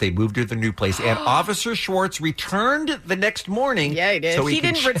had since they moved to the new place. And Officer Schwartz returned the next morning. Yeah, he did. So he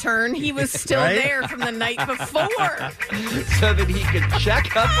didn't return. He was still there from the night before. So that he could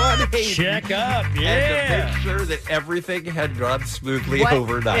check up on Hayden. Check up, And to make sure that everything had gone smoothly What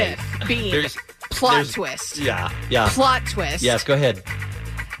overnight. if Bean? Plot twist. Yeah. Plot twist. Yes, go ahead.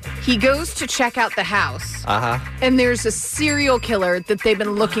 He goes to check out the house. Uh-huh. And there's a serial killer that they've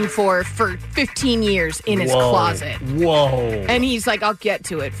been looking for 15 years in his closet. Whoa. And he's like, I'll get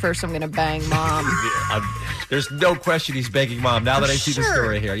to it. First, I'm going to bang mom. There's no question he's begging mom now that I see the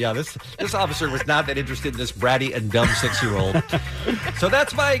story here. Yeah, this officer was not that interested in this bratty and dumb 6-year-old. So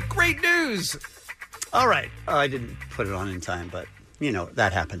that's my great news. All right. I didn't put it on in time, but,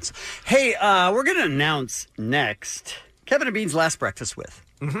 that happens. Hey, we're going to announce next Kevin and Bean's Last Breakfast With.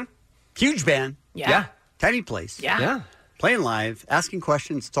 Mm-hmm. Huge band. Yeah. Tiny place. Yeah. Playing live, asking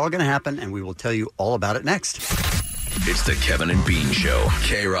questions. It's all going to happen, and we will tell you all about it next. It's the Kevin and Bean Show.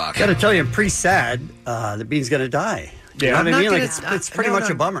 K-Rock. Got to tell you, I'm pretty sad that Bean's going to die. Yeah. You know I'm what I mean? not Like gonna- it's pretty no, much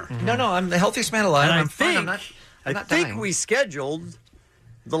no. a bummer. No, I'm the healthiest man alive. And I'm fine. I'm I not think dying. we scheduled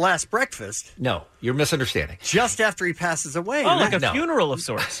the last breakfast No, you're misunderstanding. just after he passes away. Oh, like a No. funeral of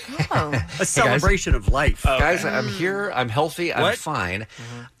sorts. A celebration of life. Guys, I'm here. I'm healthy. I'm What? fine.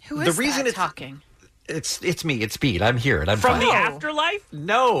 Who is The reason that it's talking? It's me. It's Pete. I'm here, and I'm From fine. the afterlife?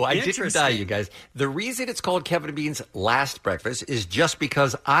 No, I didn't Interesting. die, you guys. The reason it's called Kevin and Bean's Last Breakfast is just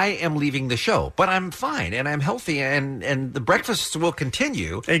because I am leaving the show. But I'm fine, and I'm healthy, and the breakfasts will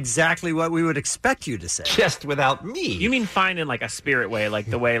continue. Exactly what we would expect you to say. Just without me. You mean fine in like a spirit way, like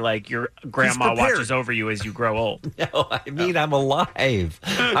the way like your grandma prepared. watches over you as you grow old. No, I mean I'm alive.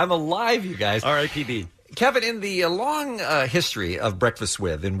 I'm alive, you guys. R.I.P. Bean. Kevin, in the long history of Breakfast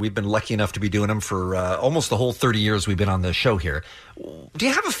With, and we've been lucky enough to be doing them for almost the whole 30 years we've been on the show here, do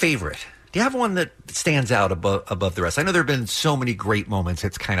you have a favorite? Do you have one that stands out above the rest? I know there have been so many great moments,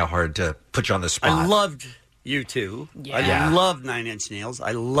 it's kind of hard to put you on the spot. I loved U2. Yeah. I love Nine Inch Nails.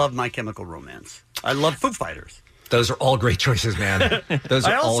 I love My Chemical Romance. I love Foo Fighters. Those are all great choices, man. Those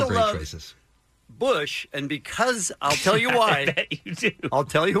I are all also great love choices. Bush, and because I'll tell you why. I bet you do. I'll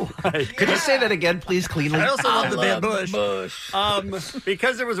tell you why. Could you say that again, please, cleanly? I also love the band Bush.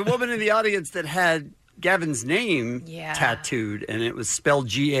 Because there was a woman in the audience that had Gavin's name tattooed, and it was spelled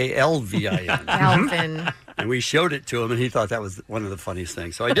Galvin. Galvin. And we showed it to him, and he thought that was one of the funniest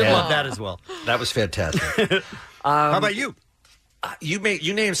things. So I did love that as well. That was fantastic. How about you?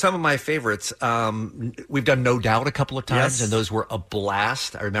 You named some of my favorites. We've done No Doubt a couple of times, Yes. and those were a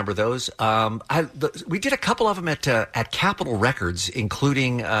blast. I remember those. We did a couple of them at Capitol Records,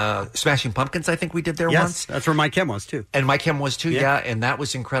 including Smashing Pumpkins. I think we did there once. That's where Mike Kim was too. And Mike Kim was too, yeah, and that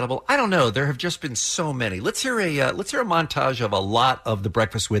was incredible. I don't know. There have just been so many. Let's hear a montage of a lot of the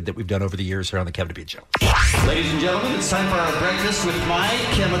Breakfast With that we've done over the years here on the Kevin and Bean Show. Ladies and gentlemen, it's time for our Breakfast with My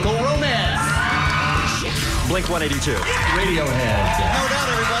Chemical Romance. Blink 182. Radiohead. No doubt,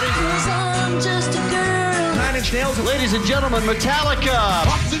 everybody. I'm just a girl. 9 Inch Nails. Ladies and gentlemen, Metallica.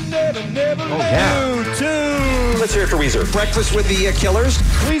 Oh, yeah. Let's hear it for Weezer. Breakfast with the Killers.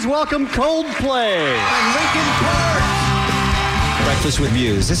 Please welcome Coldplay. And Linkin Park. Breakfast with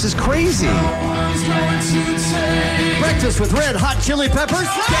Muse. This is crazy. Breakfast with Red Hot Chili Peppers.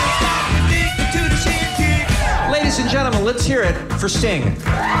 Ladies and gentlemen, let's hear it for Sting.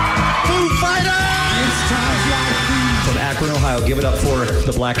 Foo Fighters. From Akron, Ohio, give it up for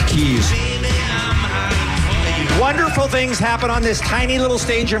the Black Keys. Wonderful things happen on this tiny little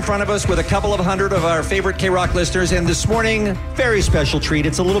stage in front of us with a couple of hundred of our favorite K-Rock listeners. And this morning, very special treat.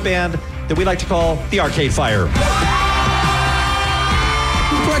 It's a little band that we like to call the Arcade Fire.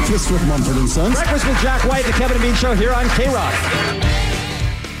 Breakfast with Mumford & Sons. Breakfast with Jack White, the Kevin and Bean Show here on K-Rock.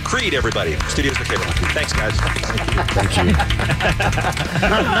 Creed, everybody. Studios for K-Rock. Thanks, guys. Thank you.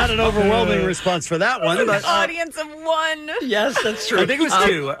 not an overwhelming response for that one. But, audience of one. Yes, that's true. I think it was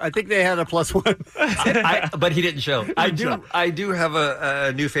 2. I think they had a +1. But he didn't show. I do have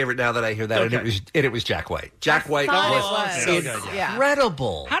a new favorite now that I hear that, and it was Jack White. Jack White was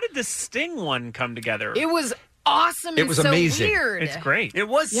incredible. How did the Sting one come together? It was awesome. It was so amazing. Weird. It's great. It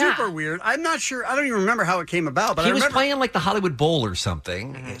was super weird. I'm not sure. I don't even remember how it came about. But He I was remember playing like the Hollywood Bowl or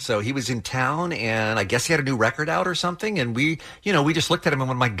something. So he was in town, and I guess he had a new record out or something. And we just looked at him and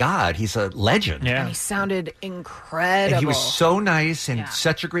went, "My God, he's a legend." And he sounded incredible. And he was so nice and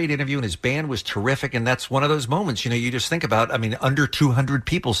such a great interview, and his band was terrific. And that's one of those moments, you just think about. I mean, under 200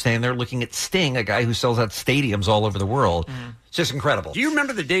 people standing there looking at Sting, a guy who sells out stadiums all over the world. It's just incredible. Do you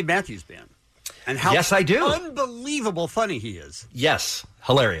remember the Dave Matthews Band? And how Yes, I do. Unbelievable funny he is. Yes,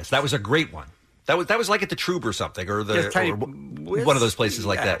 hilarious. That was a great one. That was like at the Troop or something, or one of those places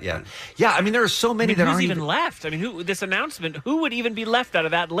like that. Yeah. I mean, there are so many that who's aren't even left. I mean, this announcement, who would even be left out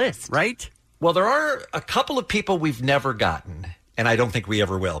of that list? Right? Well, there are a couple of people we've never gotten. And I don't think we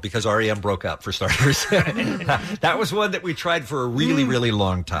ever will, because REM broke up, for starters. That was one that we tried for a really, really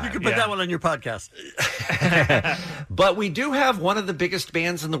long time. You can put that one on your podcast. But we do have one of the biggest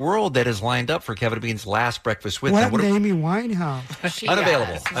bands in the world that is lined up for Kevin and Bean's last Breakfast With. What Amy Winehouse?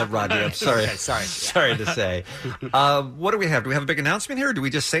 Unavailable, Rodney. I'm sorry. Okay, sorry. Sorry to say. What do we have? Do we have a big announcement here? Or do we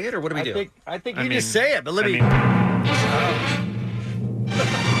just say it, or what do we do? I think you just say it, but let me...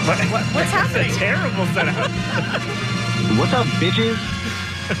 What's happening? Terrible setup. What's up, bitches?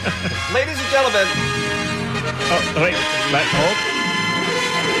 Ladies and gentlemen. Oh, wait. Hold.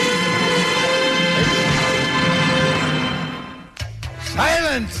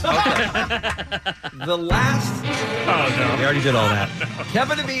 Silence! The last... Oh, no. We already did all that.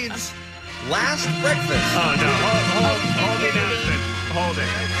 Kevin and Bean's last breakfast. Oh, no. Hold the announcement. Hold it.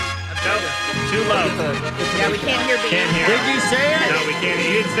 No, too low. Yeah, we can't hear Bean. Can't hear Did you say it? No, we can't.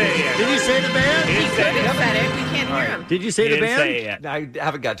 He didn't say it yet. Did you say the band? He He didn't could say it. have said it. We can't hear him. Did you say He the didn't band? say it yet. I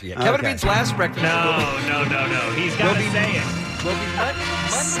haven't got to yet. Kevin and Bean's last breakfast. No. He's got to say it. Will be Monday.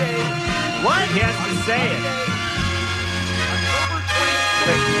 What? He has to say it.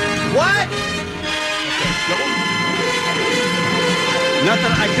 What?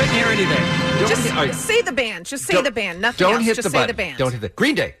 Nothing. I couldn't hear anything. Just say the band. Just say the band. Nothing Don't else. hit Just the say button. the band. Don't hit the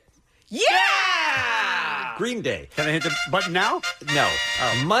Green Day. Yeah! Green Day. Can I hit the button now? No.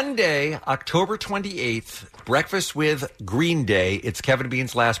 Monday, October 28th, Breakfast with Green Day. It's Kevin and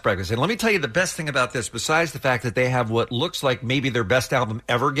Bean's last breakfast. And let me tell you the best thing about this, besides the fact that they have what looks like maybe their best album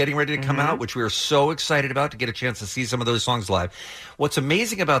ever getting ready to come out, which we are so excited about to get a chance to see some of those songs live. What's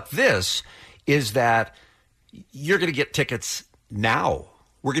amazing about this is that you're going to get tickets now.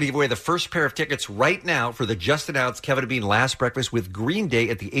 We're going to give away the first pair of tickets right now for the just announced Kevin and Bean last breakfast with Green Day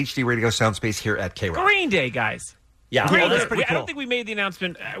at the HD Radio Soundspace here at K-Rock. Green Day, guys. Yeah. Green That's Day. pretty cool. I don't think we made the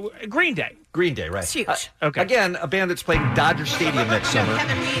announcement. Green Day. Green Day, right. It's huge. Okay. Again, a band that's playing Dodger Stadium next summer.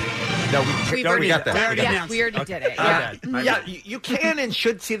 No, we got that. Yeah, we already did it. Yeah. Yeah, you can and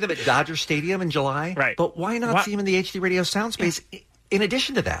should see them at Dodger Stadium in July. Right. But why not see them in the HD Radio Soundspace in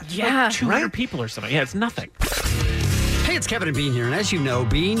addition to that? Yeah. Like 200 people or something. Yeah, it's nothing. Hey, it's Kevin and Bean here, and as you know,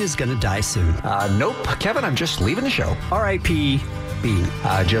 Bean is going to die soon. Nope. Kevin, I'm just leaving the show. R.I.P. Bean?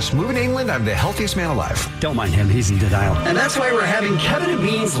 Just moving to England. I'm the healthiest man alive. Don't mind him. He's in denial. And that's why we're having Kevin and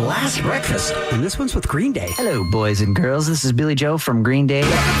Bean's Last Breakfast. And this one's with Green Day. Hello, boys and girls. This is Billy Joe from Green Day.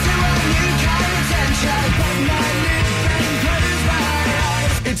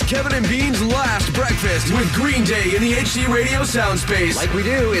 It's Kevin and Bean's Last Breakfast with Green Day in the HD Radio soundspace. Like we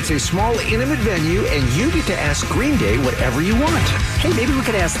do, it's a small, intimate venue, and you get to ask Green Day whatever you want. Hey, maybe we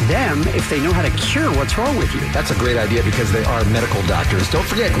could ask them if they know how to cure what's wrong with you. That's a great idea because they are medical doctors. Don't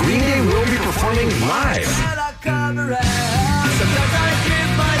forget, Green Day will be performing live.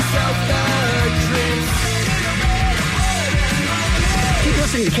 Keep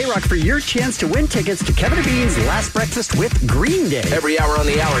listening to K-Rock for your chance to win tickets to Kevin and Bean's Last Breakfast with Green Day. Every hour on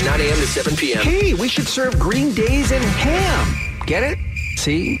the hour, 9 a.m. to 7 p.m. Hey, we should serve Green Days and ham. Get it?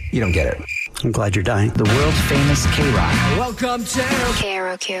 See? You don't get it. I'm glad you're dying. The world famous K-Rock. Welcome to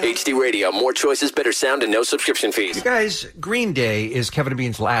HD Radio. More choices, better sound, and no subscription fees. You guys, Green Day is Kevin and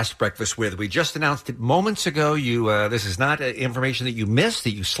Bean's Last Breakfast with. We just announced it moments ago. This is not information that you missed,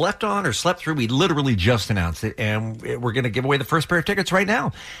 that you slept on or slept through. We literally just announced it, and we're going to give away the first pair of tickets right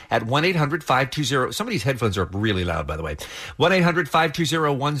now at 1-800-520. Somebody's headphones are really loud, by the way.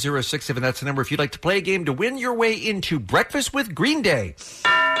 1-800-520-1067. That's the number if you'd like to play a game to win your way into Breakfast with Green Day.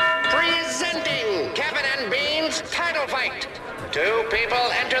 Presenting Kevin and Bean's title fight. 2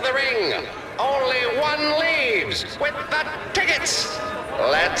 people enter the ring. Only one leaves with the tickets.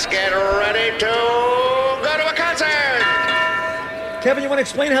 Let's get ready to go to a concert. Kevin, you want to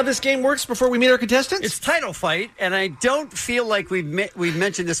explain how this game works before we meet our contestants? It's title fight, and I don't feel like we've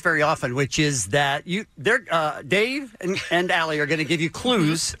mentioned this very often, which is that Dave and Allie are going to give you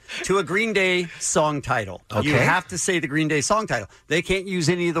clues to a Green Day song title. Okay. You have to say the Green Day song title. They can't use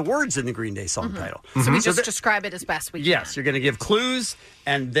any of the words in the Green Day song title. So we just describe it as best we can. Yes, you're going to give clues,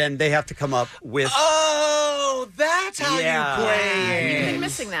 and then they have to come up with... Oh, that's how you play You've it. been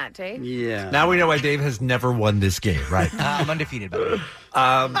missing that, Dave. Yeah. Now we know why Dave has never won this game, right? I'm undefeated, by the way.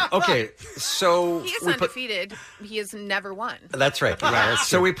 Okay, so... He is undefeated. He has never won. That's right.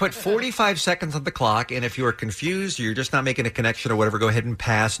 So we put 45 seconds on the clock, and if you are confused, you're just not making a connection or whatever, go ahead and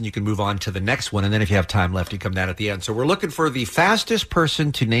pass, and you can move on to the next one. And then if you have time left, you come down at the end. So we're looking for the fastest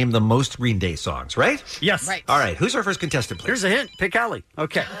person to name the most Green Day songs, right? Yes. Right. All right. Who's our first contestant, please? Here's a hint. Pick Allie.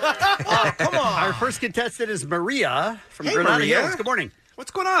 Okay. Come on. Our first contestant is Maria from Hey, Granada Maria. Hills. Good morning.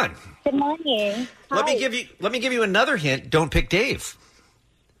 What's going on? Good morning. Let me give you another hint. Don't pick Dave.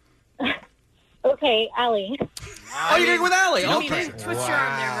 Okay, Allie. Oh, you're going with Allie. Okay. Twist your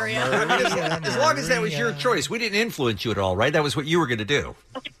arm there, Maria. As long as that was your choice. We didn't influence you at all, right? That was what you were going to do.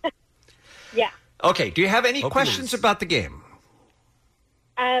 Yeah. Okay. Do you have any questions about the game?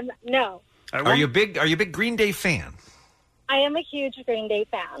 No. Are you a big Green Day fan? I am a huge Green Day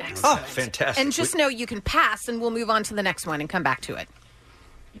fan. Oh, fantastic. And just know you can pass, and we'll move on to the next one and come back to it.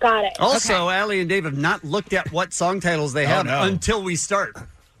 Got it. Also, Allie and Dave have not looked at what song titles they have no. until we start.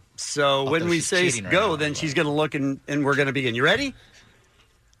 So when we say go, then she's going to look and we're going to begin. You ready?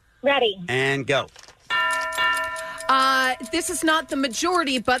 Ready. And go. This is not the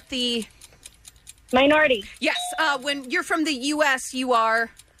majority, but the... Minority. Yes. When you're from the U.S., you are...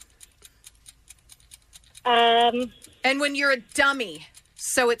 Um... And when you're a dummy,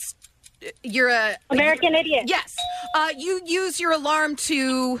 so you're a... American Idiot. Yes. You use your alarm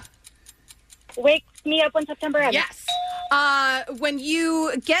to... Wake me up when September ends. Yes. When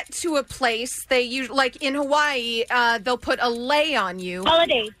you get to a place, they usually, like in Hawaii, they'll put a lei on you.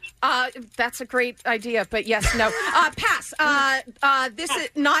 Holiday. That's a great idea, but yes, no. Pass. This is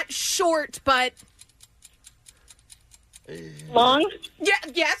not short, but... Long? Yeah,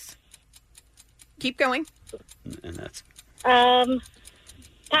 yes. Keep going. And that's... Pass.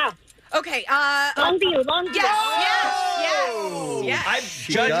 Okay. Longview. Longview. Yes.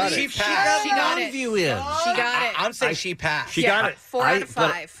 She got it. She got it. Longview in. She got it. I'm saying she passed. She got it. 4 out of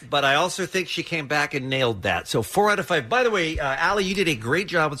 5. But I also think she came back and nailed that. So 4 out of 5. By the way, Allie, you did a great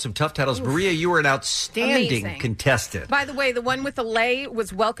job with some tough titles. Maria, you were an outstanding Amazing. contestant. By the way, the one with the lei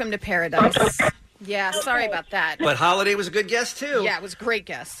was Welcome to Paradise. Yeah, sorry about that. But Holiday was a good guess, too. Yeah, it was a great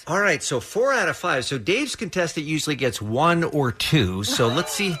guess. All right, so 4 out of 5. So Dave's contestant usually gets 1 or 2. So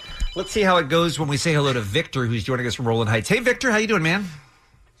let's see how it goes when we say hello to Victor, who's joining us from Rolling Heights. Hey, Victor, how you doing, man?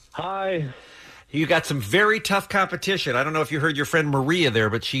 Hi. You got some very tough competition. I don't know if you heard your friend Maria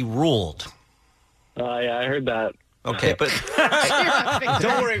there, but she ruled. Yeah, I heard that. Okay, but...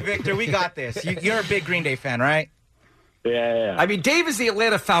 Don't worry, Victor. We got this. You're a big Green Day fan, right? Yeah. I mean, Dave is the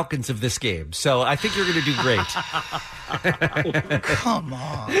Atlanta Falcons of this game, so I think you're going to do great. Come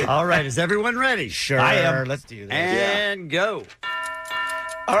on. All right, is everyone ready? Sure. I am. Let's do this. And go.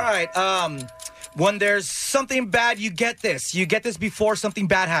 All right. When there's something bad, you get this. You get this before something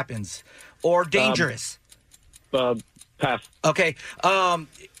bad happens or dangerous. Pass. Okay.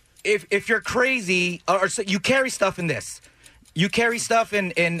 If you're crazy, or so you carry stuff in this. You carry stuff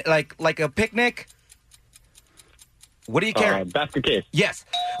in like a picnic. What do you carry? Basket case. Yes.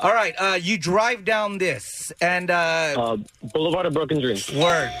 All right. You drive down this and Boulevard of Broken Dreams.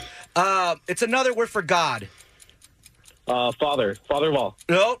 Word. It's another word for God. Father of all.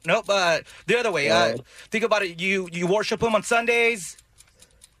 Nope. The other way. Think about it. You worship him on Sundays.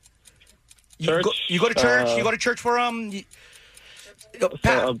 You go to church. You go to church for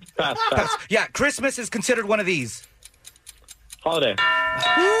pass. Yeah, Christmas is considered one of these. Holiday.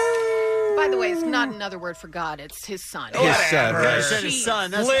 By the way, it's not another word for God. It's his son. His son. Right. He said his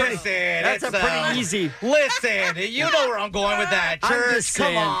son. That's pretty easy. Listen, you know where I'm going with that. Church,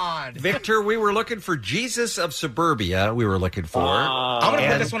 come on. Victor, we were looking for Jesus of Suburbia. We were looking for. I'm going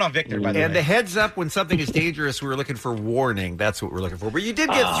to put this one on Victor, by the way. And the heads up when something is dangerous, we were looking for warning. That's what we're looking for. But you did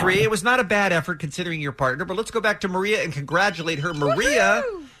get 3. It was not a bad effort considering your partner. But let's go back to Maria and congratulate her. Maria,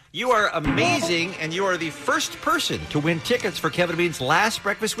 you are amazing, and you are the first person to win tickets for Kevin and Bean's Last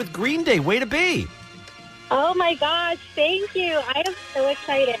Breakfast with Green Day. Way to be. Oh, my gosh. Thank you. I am so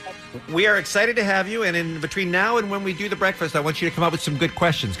excited. We are excited to have you, and in between now and when we do the breakfast, I want you to come up with some good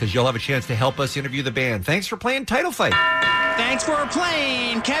questions because you'll have a chance to help us interview the band. Thanks for playing Title Fight. Thanks for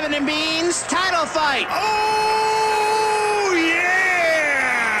playing Kevin and Bean's Title Fight. Oh, yeah!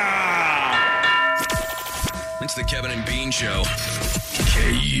 It's the Kevin and Bean Show.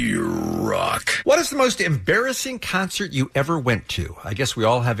 K-Rock. What is the most embarrassing concert you ever went to? I guess we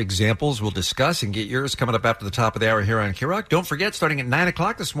all have examples we'll discuss and get yours coming up after the top of the hour here on K-Rock. Don't forget, starting at 9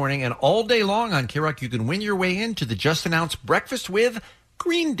 o'clock this morning and all day long on K-Rock, you can win your way into the just-announced Breakfast with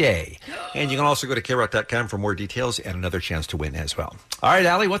Green Day. And you can also go to krock.com for more details and another chance to win as well. All right,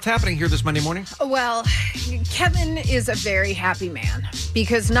 Allie, what's happening here this Monday morning? Well, Kevin is a very happy man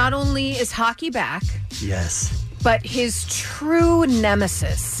because not only is hockey back, yes, but his true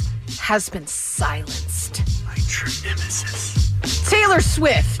nemesis has been silenced. My true nemesis. Taylor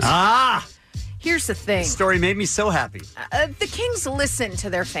Swift. Ah! Here's the thing. The story made me so happy. The Kings listen to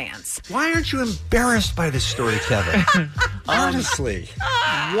their fans. Why aren't you embarrassed by this story, Kevin? Honestly.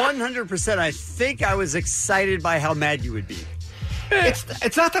 100%. I think I was excited by how mad you would be.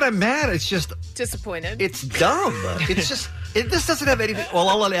 It's not that I'm mad. It's just disappointed. It's dumb. It's just this doesn't have anything. Well,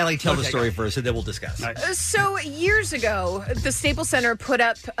 I'll let Allie tell the story first, and then we'll discuss. So years ago, the Staples Center put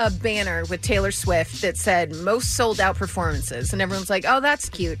up a banner with Taylor Swift that said "most sold out performances," and everyone's like, "Oh, that's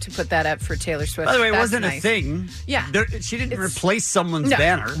cute to put that up for Taylor Swift." By the way, it That's wasn't nice. a thing. Yeah, she didn't replace someone's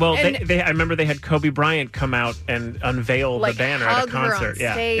banner. Well, I remember they had Kobe Bryant come out and unveil the banner at a concert. Her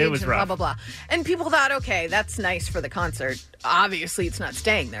on stage it was and rough. blah blah blah. And people thought, okay, that's nice for the concert. Obviously, it's not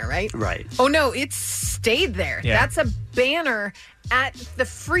staying there, right? Right. Oh no, it's stayed there. Yeah. That's a banner at the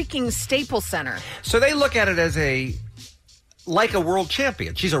freaking Staples Center. So they look at it as like a world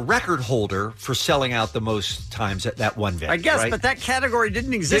champion. She's a record holder for selling out the most times at that one venue. I guess, right? but that category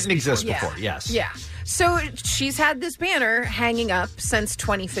didn't exist before. Yes. Yeah. So she's had this banner hanging up since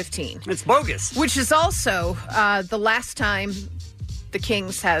 2015. It's bogus. Which is also the last time the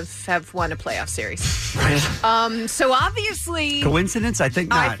Kings have won a playoff series. So obviously... Coincidence? I think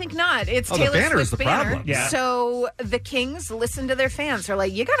not. I think not. It's Oh, the Taylor banner is Swift's the banner. problem. Yeah. So the Kings listen to their fans. They're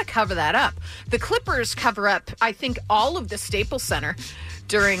like, you got to cover that up. The Clippers cover up, I think, all of the Staples Center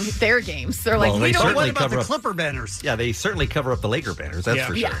during their games. They're like, we don't... What about the Clipper banners? Yeah, they certainly cover up the Laker banners, that's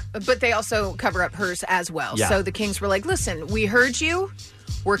for sure. Yeah, but they also cover up hers as well. Yeah. So the Kings were like, listen, we heard you.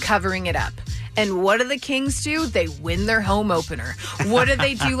 We're covering it up. And what do the Kings do? They win their home opener. What did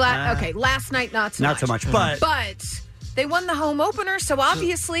they do last night? Not so much. But they won the home opener, so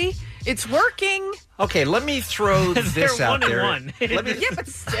obviously it's working. Okay, let me throw this out there. Yeah, but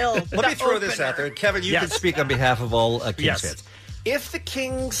still. Let me throw this out there. Kevin, you can speak on behalf of all Kings fans. If the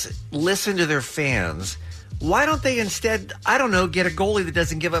Kings listen to their fans, why don't they instead, I don't know, get a goalie that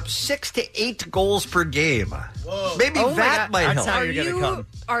doesn't give up 6 to 8 goals per game? Whoa. Maybe that might help. Are you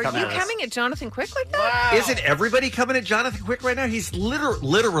coming at Jonathan Quick like that? Isn't everybody coming at Jonathan Quick right now? He's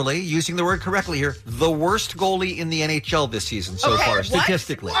literally, using the word correctly here, the worst goalie in the NHL this season so far,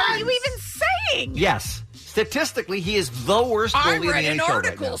 statistically. What are you even saying? Yes. Statistically, he is the worst goalie in the NHL I read an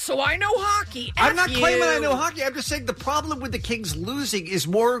article, right now. so I know hockey. I'm not F claiming you. I know hockey. I'm just saying the problem with the Kings losing is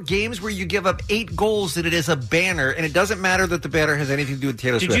more games where you give up 8 goals than it is a banner, and it doesn't matter that the banner has anything to do with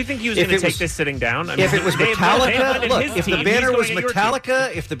Taylor Swift. Did you think he was going to take this sitting down? I mean, If it was they Metallica, abandoned look, his if team, the banner he's was going at your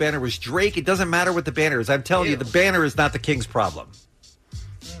Metallica, if the banner was Drake, it doesn't matter what the banner is. I'm telling you, the banner is not the Kings' problem.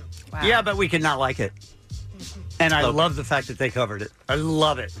 Yeah, but we can not like it. And I love the fact that they covered it. I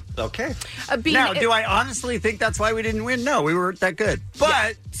love it. Okay. Bean, now, do I honestly think that's why we didn't win? No, we weren't that good.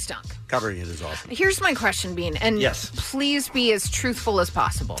 But stunk. Covering it is awesome. Here's my question, Bean, and Yes. please be as truthful as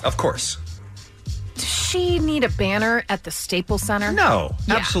possible. Of course. Does she need a banner at the Staples Center? No,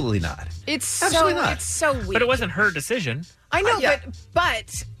 Yeah. absolutely not. It's Absolutely so not. It's so weak. But it wasn't her decision. I know,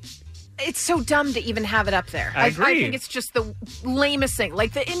 but it's so dumb to even have it up there. I agree. I think it's just the lamest thing.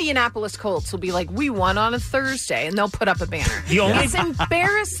 Like the Indianapolis Colts will be like, "We won on a Thursday," and they'll put up a banner. It's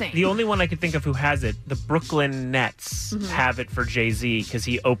embarrassing. The only one I can think of who has it, the Brooklyn Nets have it for Jay-Z because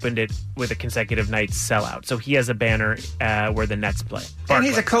he opened it with a consecutive night sellout. So he has a banner where the Nets play. And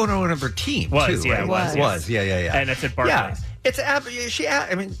he's a co-owner of her team, Was, too. yeah, right? was. Yeah. And it's at Barclays. Yeah. It's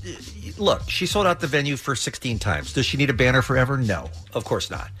I mean, look, she sold out the venue for 16 times. Does she need a banner forever? No, of course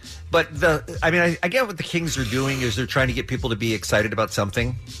not. But I get what the Kings are doing is they're trying to get people to be excited about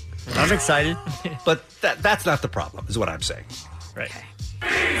something. I'm excited, but that's not the problem, is what I'm saying. Right.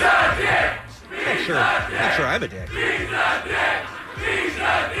 Not sure I'm a dick.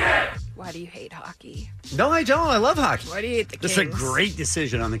 Why do you hate hockey? No, I don't. I love hockey. Why do you hate the This Kings? is a great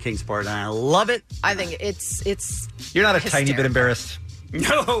decision on the Kings' part, and I love it. I think it's. You're not a tiny bit embarrassed?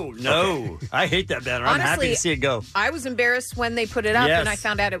 No. Okay. I hate that banner. I'm happy to see it go. I was embarrassed when they put it up, Yes. and I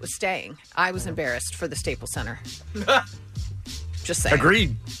found out it was staying. I was embarrassed for the Staples Center. Just saying.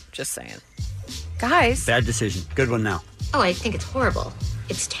 Agreed. Just saying. Guys. Bad decision. Good one now. Oh, I think it's horrible.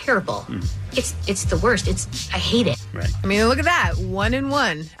 It's terrible. It's the worst. I hate it. Right. I mean, look at that.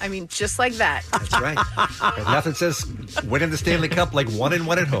 1-1. I mean, just like that. That's right. And nothing says winning the Stanley Cup like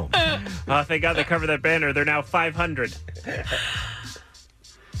 1-1 at home. Oh, thank God they covered that banner. They're now 500.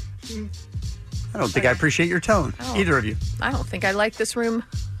 I don't think I appreciate your tone, either of you. I don't think I like this room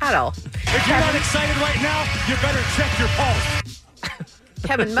at all. If you're not excited right now, you better check your pulse.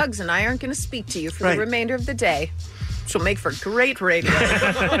 Kevin Muggs and I aren't going to speak to you for Right. the remainder of the day. Which will make for great radio.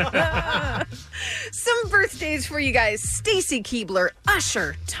 Some birthdays for you guys. Stacy Keebler,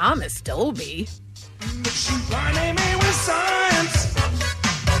 Usher, Thomas Dolby. She blinded me with science.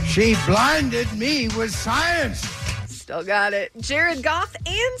 She blinded me with science. Still got it. Jared Goff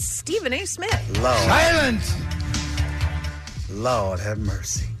and Stephen A. Smith. Silence. Lord have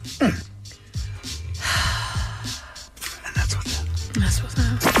mercy. That's what's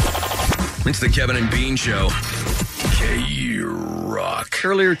up. It's the Kevin and Bean Show. K-Rock.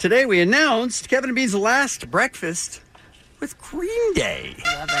 Earlier today, we announced Kevin and Bean's last breakfast with Green Day.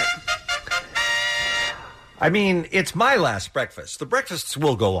 Love it. I mean, it's my last breakfast. The breakfasts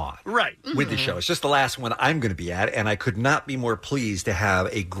will go on. Right. With the show. It's just the last one I'm going to be at, and I could not be more pleased to have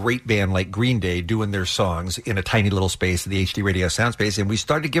a great band like Green Day doing their songs in a tiny little space, the HD Radio sound space. And we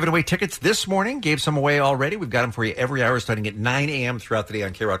started giving away tickets this morning, gave some away already. We've got them for you every hour starting at 9 a.m. throughout the day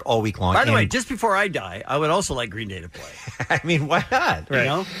on K-Rock all week long. By the way, just before I die, I would also like Green Day to play. I mean, why not? Right. You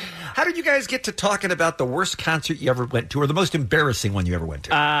know? How did you guys get to talking about the worst concert you ever went to or the most embarrassing one you ever went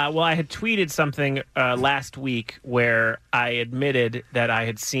to? Well, I had tweeted something last week where I admitted that I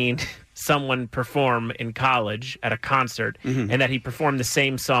had seen someone perform in college at a concert and that he performed the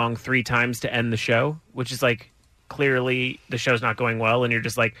same song 3 times to end the show, which is like clearly the show's not going well. And you're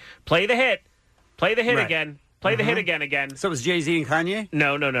just like, play the hit Right. again. Play the hit again. So it was Jay-Z and Kanye?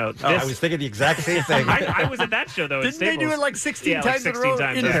 No. Oh, I was thinking the exact same thing. I was at that show, though. Didn't they do it like 16 times in a row?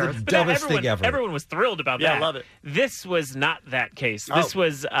 Times. In there. But Dumbest thing ever. Everyone was thrilled about Yeah, that. I love it. This was not that case. Oh. This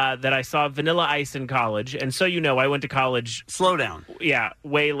was that I saw Vanilla Ice in college. And so you know, I went to college. Slow down. Yeah,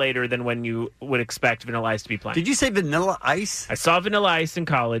 way later than when you would expect Vanilla Ice to be playing. Did you say Vanilla Ice? I saw Vanilla Ice in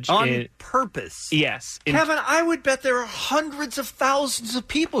college. On purpose? Yes. Kevin, I would bet there are hundreds of thousands of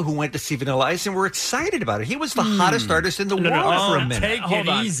people who went to see Vanilla Ice and were excited about it. He was the hottest artist in the world for a minute. Take it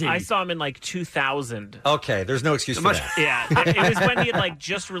easy. I saw him in like 2000. Okay, there's no excuse for that. Yeah, it was when he had like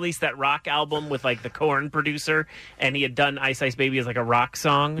just released that rock album with like the Korn producer, and he had done Ice Ice Baby as like a rock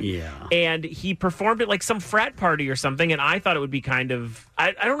song. Yeah. And he performed at like some frat party or something, and I thought it would be kind of,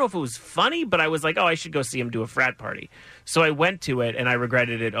 I don't know if it was funny, but I was like, oh, I should go see him do a frat party. So I went to it, and I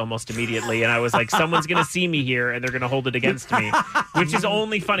regretted it almost immediately. And I was like, someone's going to see me here, and they're going to hold it against me, which is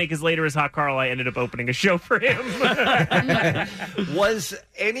only funny because later as Hot Carl, I ended up opening a show for him. Was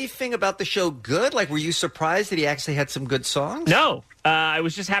anything about the show good? Like, were you surprised that he actually had some good songs? No. I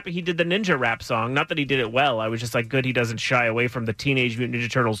was just happy he did the Ninja Rap song. Not that he did it well. I was just like, good he doesn't shy away from the Teenage Mutant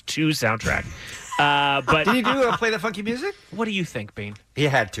Ninja Turtles 2 soundtrack. But Did he play the funky music? What do you think, Bean? He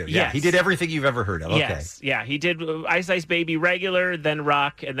had to. Yeah, Yes. he did everything you've ever heard of. Okay. Yes, yeah, he did Ice Ice Baby regular, then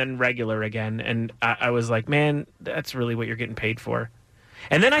rock, and then regular again. And I was like, man, that's really what you're getting paid for.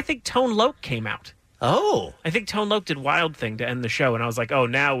 And then I think Tone Loc came out. Oh. I think Tone Loc did Wild Thing to end the show, and I was like, oh,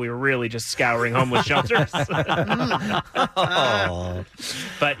 now we're really just scouring homeless shelters. Oh.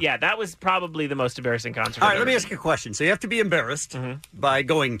 But yeah, that was probably the most embarrassing concert. All right, let me ask you a question. So you have to be embarrassed by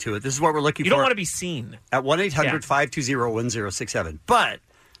going to it. This is what we're looking for. You don't want to be seen. At 1-800-520-1067. But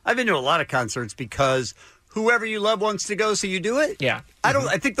I've been to a lot of concerts because whoever you love wants to go, so you do it. Yeah.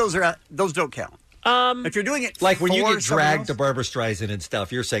 I think those don't count. If you're doing it like when you for get someone dragged else? to Barbra Streisand and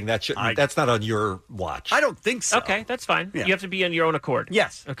stuff, you're saying that's not on your watch. I don't think so. Okay, that's fine. Yeah. You have to be on your own accord.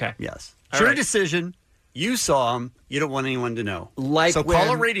 Yes. Okay. Yes. All It's your right. decision. You saw them. You don't want anyone to know. Like so call a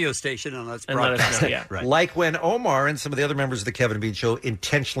when- radio station and let's And let us broadcast know, it. yeah. Right. Like when Omar and some of the other members of the Kevin and Bean Show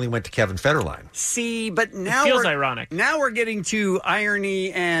intentionally went to Kevin Federline. See, but now feels we're ironic. Now we're getting to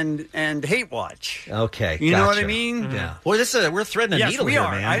irony and hate watch. Okay, You know what I gotcha. mean? Yeah. Well, we're threading a Yes, needle we here,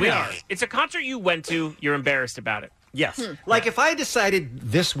 are. man. I We know. are. It's a concert you went to. You're embarrassed about it. Yes. Like if I decided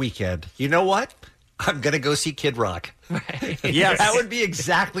this weekend, you know what? I'm going to go see Kid Rock. Yes. That would be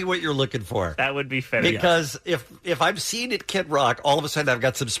exactly what you're looking for. That would be fair. Because if I'm seeing it Kid Rock, all of a sudden I've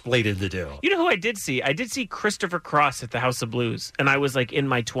got some splaining to do. You know who I did see? I did see Christopher Cross at the House of Blues, and I was like in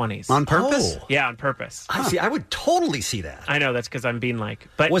my 20s. On purpose? Oh. Yeah, on purpose. I see. I would totally see that. I know that's because I'm being like.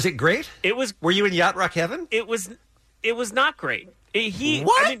 But Was it great? It was. Were you in Yacht Rock Heaven? It was not great.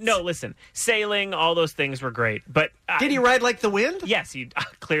 What? I mean, no, listen. Sailing, all those things were great, but Did he ride like the wind? Yes, he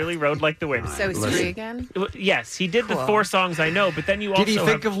clearly rode like the wind. So is free again? Yes, he did the Cool. 4 songs I know, but then you also Did he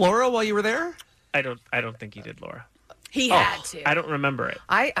think of Laura while you were there? I don't think he did Laura. He had to. I don't remember it.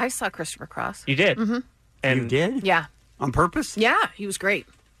 I saw Christopher Cross. You did. Mm-hmm. And You did? Yeah. On purpose? Yeah, he was great.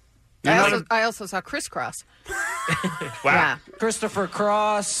 You're not I also saw Chris Cross. Wow. Yeah. Christopher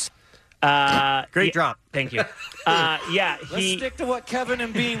Cross. Great drop. Thank you. Yeah, Let's stick to what Kevin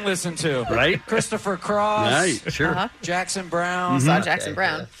and Bean listen to. Right? Christopher Cross. Right, sure. Uh-huh. Jackson Brown. Saw Jackson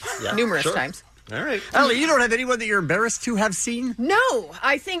Brown numerous times. All right. Ellie, you don't have anyone that you're embarrassed to have seen? No,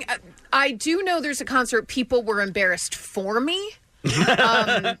 I think I do know there's a concert people were embarrassed for me.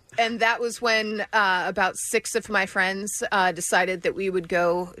 And that was when about 6 of my friends decided that we would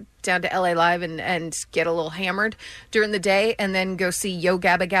go down to LA Live and get a little hammered during the day and then go see Yo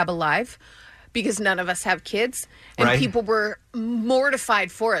Gabba Gabba Live because none of us have kids. And Right. people were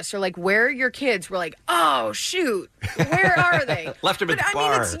mortified for us. They're like, where are your kids? We're like, oh, shoot. Where are they? Left them at But the I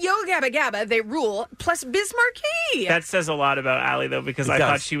mean, bar. it's Yo Gabba Gabba. They rule. Plus Biz Marquee. that says a lot about Allie, though, because It I does.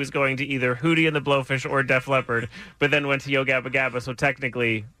 thought she was going to either Hootie and the Blowfish or Def Leppard, but then went to Yo Gabba Gabba, so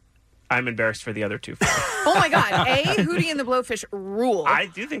technically I'm embarrassed for the other two. Oh, my God. A, Hootie and the Blowfish rule. I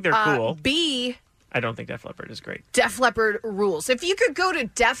do think they're cool. B, I don't think Def Leppard is great. Def Leppard rules. If you could go to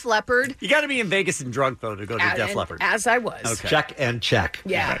Def Leppard, You got to be in Vegas and drunk, though, to go to Def and Leppard. as I was. Okay. Check and check.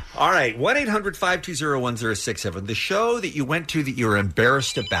 Yeah. All right. 1-800-520-1067. The show that you went to that you were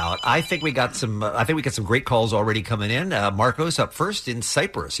embarrassed about. I think we got some great calls already coming in. Marcos up first in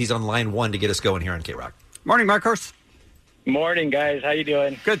Cyprus. He's on line 1 to get us going here on K-Rock. Morning, Marcos. Morning, guys. How you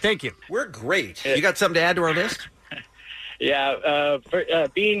doing? Good, thank you. We're great. You got something to add to our list? Yeah.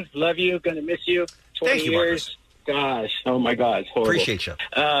 Bean, love you. Gonna miss you. 20 Thank you, years. Gosh. Oh my God. It's horrible. Appreciate you.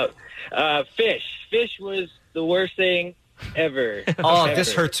 Fish. Fish was the worst thing ever. Oh, Ever.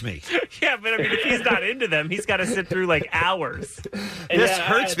 this hurts me. Yeah, but I mean, if he's not into them, he's got to sit through like hours. This Yeah,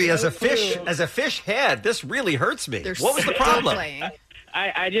 hurts me no as a fish. clue. As a fish head, this really hurts me. They're What was the still problem? playing.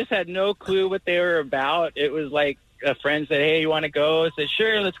 I just had no clue what they were about. It was like a friend said, "Hey, you want to go?" I said,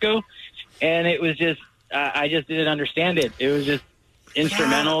 "Sure, let's go." And it was just, I just didn't understand it. It was just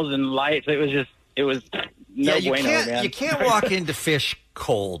instrumentals and lights. It was no you bueno, can't, man. You can't walk into Fish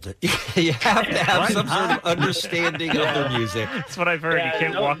cold. You have to have some sort of understanding of their music. That's what I've heard. Yeah, you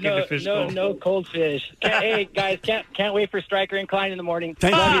can't walk into Fish cold. No cold fish. Hey guys, can't wait for Stryker Incline in the morning.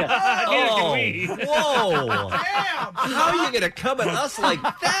 Thank Love you. ya. Neither can we. Whoa! How are you going to come at us like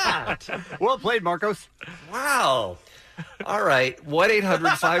that? Well played, Marcos. Wow. All right.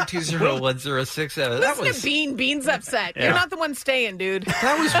 1-800-520-1067. That Listen to Bean. Bean's upset. Yeah. You're not the one staying, dude.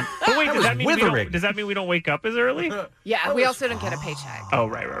 That was. But wait, does that mean withering. does that mean we don't wake up as early? Yeah, we also don't get a paycheck. Oh,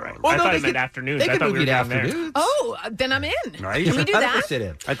 right. Well, I no, thought they it meant could- afternoons. They I could thought move we were you to down there. afternoons. Oh, then I'm in. Right. Can we do How to that? sit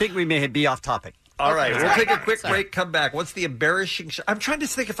in. I think we may be off topic. All right, we'll Sorry. take a quick Sorry. break, come back. What's the embarrassing... I'm trying to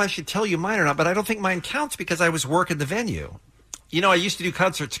think if I should tell you mine or not, but I don't think mine counts because I was working the venue. You know, I used to do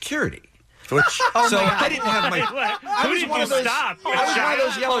concert security. Which, so I didn't have my... I Who was did one you of those, stop? I was one of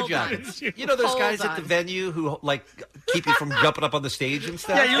those yellow Hold jackets. on. You know those Hold guys at on. the venue who, like, keep you from jumping up on the stage and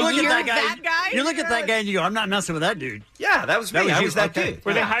stuff? Yeah, you look You're at that that guy? You look at that guy and you go, I'm not messing with that dude. Yeah, that was me. That was I you. was that Okay. dude.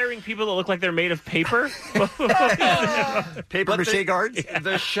 Were they hiring people that look like they're made of paper? Paper mache guards?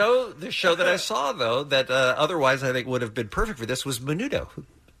 The show that I saw, though, that otherwise I think would have been perfect for this was Menudo.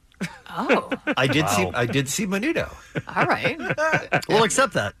 Oh. I did see Menudo. All right. We'll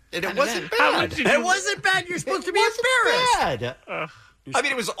accept that. And it wasn't How bad. did you do- It wasn't bad. You're supposed to be embarrassed. Bad. I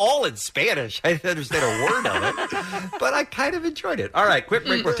mean, it was all in Spanish. I didn't understand a word of it, but I kind of enjoyed it. All right, quick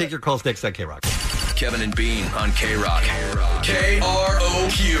break. We'll take your calls next on K-Rock. Kevin and Bean on K-Rock.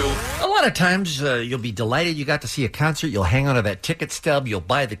 KROQ. A lot of times you'll be delighted you got to see a concert. You'll hang on to that ticket stub. You'll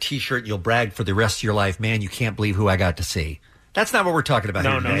buy the T-shirt. You'll brag for the rest of your life. Man, you can't believe who I got to see. That's not what we're talking about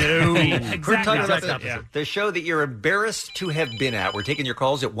here today. Exactly. We're talking about Exactly. Yeah. the show that you're embarrassed to have been at. We're taking your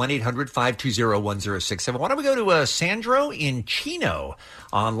calls at 1-800-520-1067. Why don't we go to Sandro in Chino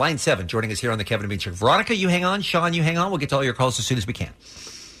on line 7, joining us here on the Kevin and Bean Show. Veronica, you hang on. Sean, you hang on. We'll get to all your calls as soon as we can.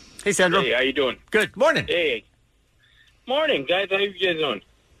 Hey, Sandro. Hey, how you doing? Good. Morning. Hey. Morning, guys. How you guys doing?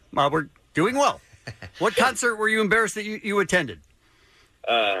 We're doing well. What concert were you embarrassed that you attended?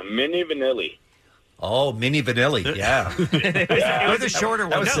 Mini Vanilli. Oh, Mini Vanilli, yeah. It was a shorter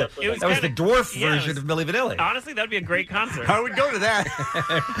one. That was the dwarf version of Milli Vanilli. Honestly, that would be a great concert. I would go to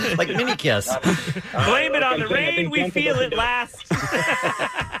that. Like Mini Kiss. Blame it on the rain. We feel it last.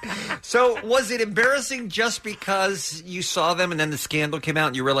 So was it embarrassing just because you saw them and then the scandal came out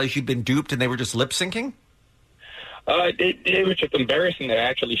and you realized you'd been duped and they were just lip syncing? It was just embarrassing that I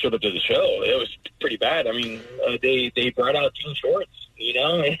actually showed up to the show. It was pretty bad. I mean, they brought out jean shorts, you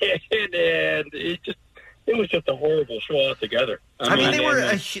know, and it was just a horrible show altogether. I mean, they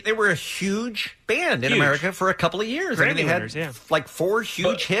were a huge band in America for a couple of years. I mean, they had like 4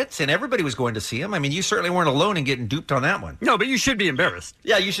 huge hits, and everybody was going to see them. I mean, you certainly weren't alone in getting duped on that one. No, but you should be embarrassed.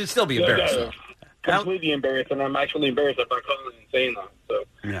 Yeah, you should still be embarrassed. Completely embarrassed, and I'm actually embarrassed if I calling and saying that. So,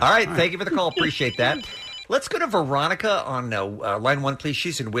 All right, thank you for the call. Appreciate that. Let's go to Veronica on line 1, please.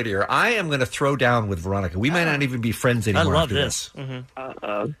 She's in Whittier. I am going to throw down with Veronica. We might not even be friends anymore. I love after this.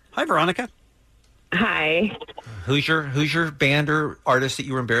 Mm-hmm. Hi, Veronica. Hi. Who's your band or artist that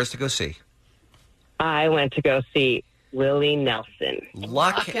you were embarrassed to go see? I went to go see Willie Nelson.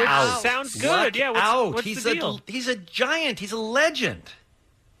 Luck out. Sounds good. Luck Yeah, what's he's the deal? He's a giant. He's a legend.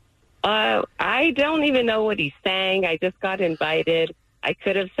 I don't even know what he sang. I just got invited. I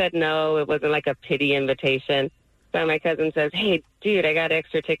could have said no. It wasn't like a pity invitation. So my cousin says, "Hey, dude, I got an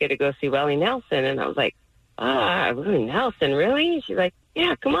extra ticket to go see Willie Nelson." And I was like, Willie Nelson, really? She's like,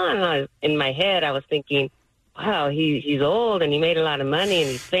 "Yeah, come on." And in my head, I was thinking, wow, he's old and he made a lot of money and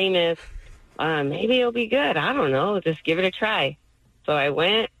he's famous. Maybe it'll be good. I don't know. Just give it a try. So I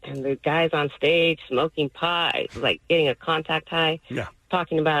went, and the guy's on stage smoking pot. I was like getting a contact high. Yeah.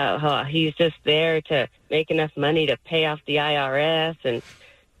 Talking about how he's just there to make enough money to pay off the IRS, and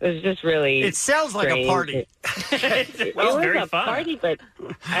it was just really. It sounds like a party. It was very a fun. party, but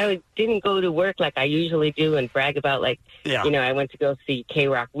I didn't go to work like I usually do and brag about I went to go see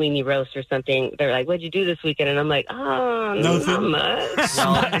K-Rock Weenie Roast or something. They're like, "What'd you do this weekend?" And I'm like, not much.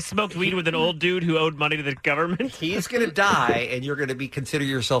 I smoked weed with an old dude who owed money to the government. He's going to die, and you're going to consider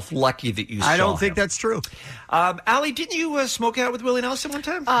yourself lucky that you saw I don't think him. that's true. Allie, didn't you smoke out with Willie Nelson one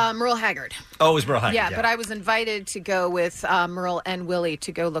time? Merle Haggard. Oh, it was Merle Haggard. Yeah, but I was invited to go with Merle and Willie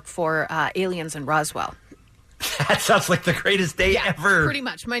to go look for aliens in Roswell. That sounds like the greatest day ever. Pretty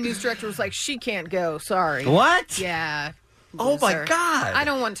much. My news director was like, "She can't go. Sorry." What? Yeah. Oh, my loser. God. I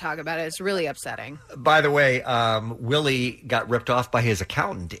don't want to talk about it. It's really upsetting. By the way, Willie got ripped off by his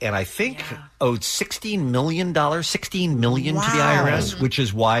accountant, and I think owed $16 million to the IRS, which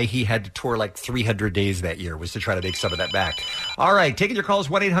is why he had to tour like 300 days that year, was to try to make some of that back. All right, taking your calls,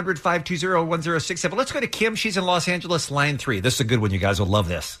 1-800-520-1067. Let's go to Kim. She's in Los Angeles, line 3. This is a good one. You guys will love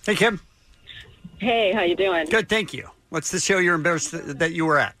this. Hey, Kim. Hey, how you doing? Good, thank you. What's the show you're embarrassed that you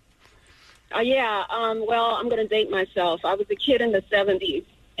were at? Well, I'm going to date myself. I was a kid in the 70s,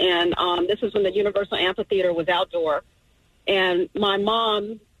 and this was when the Universal Amphitheater was outdoor. And my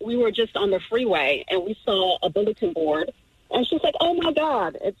mom, we were just on the freeway, and we saw a bulletin board. And she's like, "Oh, my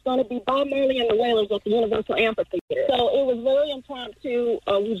God, it's going to be Bob Marley and the Wailers at the Universal Amphitheater." So it was very impromptu.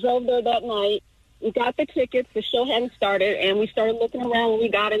 We drove there that night. We got the tickets. The show hadn't started, and we started looking around when we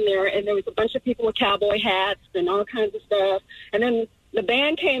got in there, and there was a bunch of people with cowboy hats and all kinds of stuff. And then the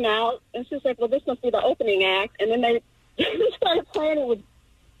band came out, and she's like, "Well, this must be the opening act." And then they started playing it with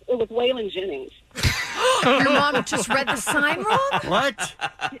Waylon Jennings. Your mom just read the sign wrong? What?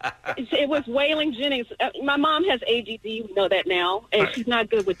 It was Waylon Jennings. My mom has ADD, we know that now, and she's not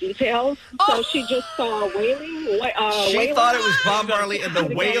good with details. So she just saw Waylon. She thought it was Bob Marley and the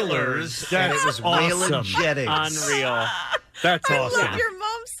Wailers, and it was Waylon Jennings. Unreal. That's awesome. I love your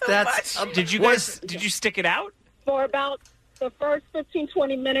mom so much. Did you stick it out? For about the first 15,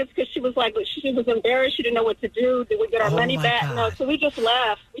 20 minutes because she was embarrassed. She didn't know what to do. Did we get our money back? No, so we just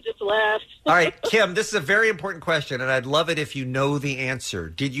left. All right, Kim, this is a very important question, and I'd love it if you know the answer.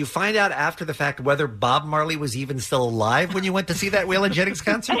 Did you find out after the fact whether Bob Marley was even still alive when you went to see that Waylon Jennings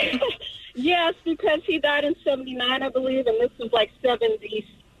concert? Yes, because he died in 79, I believe, and this was like 77,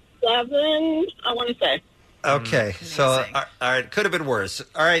 I want to say. Okay, so all right, could have been worse.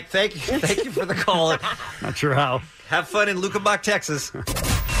 All right, thank you for the call. Not sure how. Have fun in Luckenbach, Texas.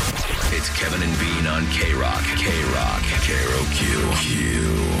 It's Kevin and Bean on K-Rock. K-Rock. K-R-O-Q.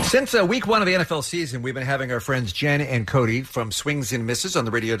 Since week one of the NFL season, we've been having our friends Jen and Cody from Swings and Misses on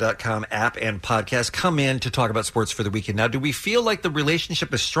the radio.com app and podcast come in to talk about sports for the weekend. Now, do we feel like the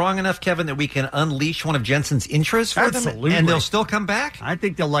relationship is strong enough, Kevin, that we can unleash one of Jensen's intros for Absolutely. them? And they'll still come back? I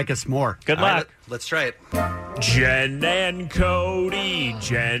think they'll like us more. Good All right, luck. let's try it. Jen and Cody.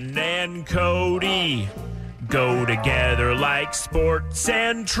 Go together like sports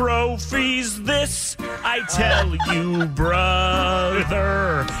and trophies. This I tell you,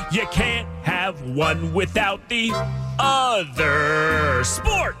 brother. You can't have one without the other.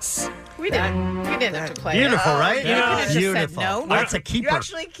 Sports. We didn't have to play. Beautiful, right? You could have just Beautiful. said no. That's a keeper. You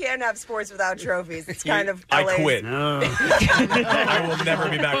actually can't have sports without trophies. It's kind of I LA's quit. I will never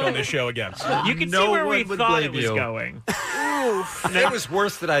be back on this show again. You can see where we thought it was going. It was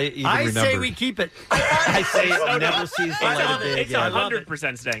worse than I even remembered. I say we keep it. I say it never sees the light of day It's again.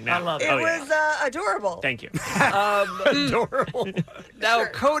 100% staying now. I love it. It was adorable. Thank you. Adorable. Now,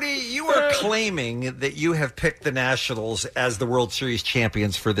 Cody, you are claiming that you have picked the Nationals as the World Series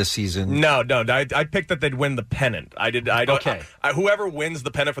champions for this season. No. I picked that they'd win the pennant. I don't. Okay. Whoever wins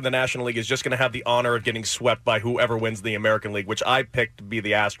the pennant for the National League is just going to have the honor of getting swept by whoever wins the American League, which I picked to be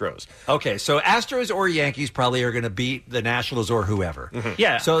the Astros. Okay, so Astros or Yankees probably are going to beat the Nationals or whoever. Mm-hmm.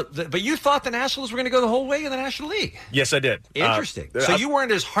 Yeah. So, but you thought the Nationals were going to go the whole way in the National League. Yes, I did. Interesting. So you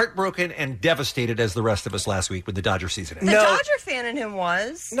weren't as heartbroken and devastated as the rest of us last week with the Dodger season. The Dodger fan in him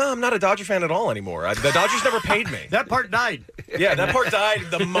was. No, I'm not a Dodger fan at all anymore. The Dodgers never paid me. That part died. Yeah, that part died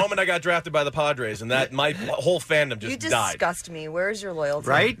the moment I got drafted by the Padres, and that my whole fandom just You died. disgust me. Where's your loyalty?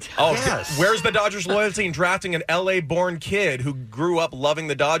 Right? Oh, yes. Where's the Dodgers' loyalty in drafting an L.A.-born kid who grew up loving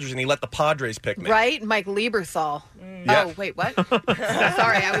the Dodgers and he let the Padres pick me? Right? Mike Lieberthal. Yeah. Oh, wait, what?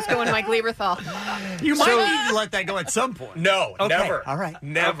 Sorry, I was going Mike Lieberthal. You might need to let that go at some point. No, Okay, never. all right.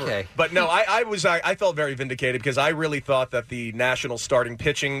 Never. Okay. But no, I felt very vindicated because I really thought that the Nationals starting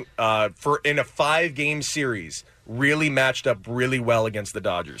pitching in a 5-game series really matched up really well against the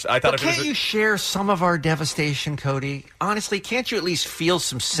Dodgers. I thought. But can't you share some of our devastation, Cody? Honestly, can't you at least feel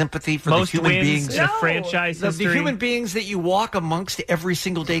some sympathy for Most the human wins beings in a franchise the history? human beings that you walk amongst every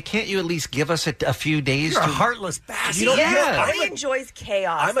single day? Can't you at least give us a few days? You're to... a heartless bastard. He enjoys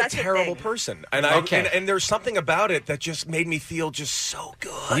chaos. I'm a That's the terrible thing. person, and and there's something about it that just made me feel just so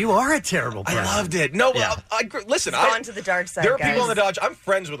good. You are a terrible person. I loved it. No, Yeah. listen. He's gone to the dark side, There are guys. people in the Dodgers. I'm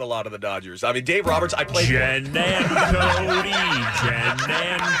friends with a lot of the Dodgers. I mean, Dave Roberts. I played. Jen and Cody. That's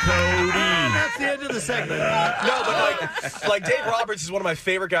the end of the segment. No, but like Dave Roberts is one of my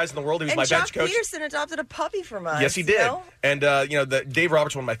favorite guys in the world. He was And my Jock bench coach. Peterson adopted a puppy from us. Yes, he did. You know? And Dave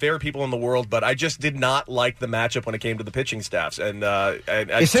Roberts, one of my favorite people in the world. But I just did not like the matchup when it came to the pitching staffs. And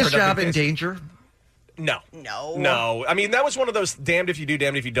Is his job in danger? No. I mean, that was one of those damned if you do,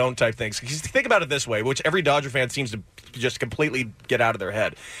 damned if you don't type things. Because think about it this way, which every Dodger fan seems to just completely get out of their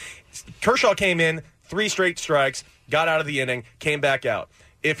head. Kershaw came in, 3 straight strikes, got out of the inning, came back out.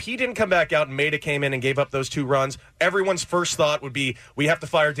 If he didn't come back out and Maeda came in and gave up those 2 runs, everyone's first thought would be, we have to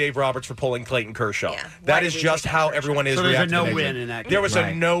fire Dave Roberts for pulling Clayton Kershaw. Yeah. That is just how everyone is So there's a reacting. no-win in that There was a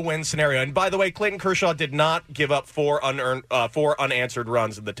Right. no-win scenario. And by the way, Clayton Kershaw did not give up 4 unanswered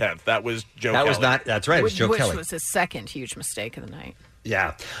runs in the 10th. That was Joe Kelly. That's right. It was Joe Which Kelly. was his second huge mistake of the night.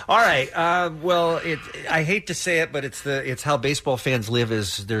 Yeah. All right. Well, I hate to say it, but it's how baseball fans live.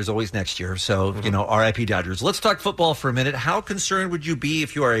 Is there's always next year. So R.I.P. Dodgers. Let's talk football for a minute. How concerned would you be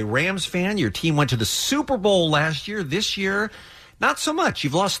if you are a Rams fan? Your team went to the Super Bowl last year. This year, not so much.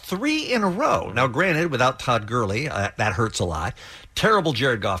 You've lost 3 in a row. Now, granted, without Todd Gurley, that hurts a lot. Terrible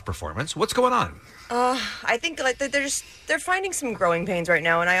Jared Goff performance. What's going on? I think they're finding some growing pains right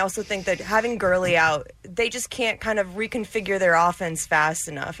now, and I also think that having Gurley out, they just can't kind of reconfigure their offense fast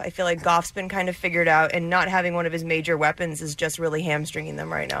enough. I feel like Goff's been kind of figured out, and not having one of his major weapons is just really hamstringing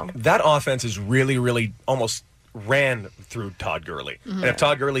them right now. That offense is really, really almost ran through Todd Gurley. Mhm. And if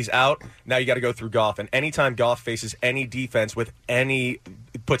Todd Gurley's out, now you got to go through Goff. And anytime Goff faces any defense with any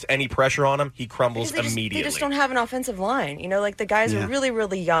puts any pressure on him, he crumbles Because immediately. They just don't have an offensive line. You know, like the guys Yeah. are really,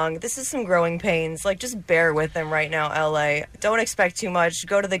 really young. This is some growing pains. Like, just bear with them right now, LA. Don't expect too much.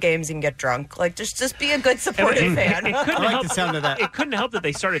 Go to the games and get drunk. Like, just be a good supportive fan. It couldn't help that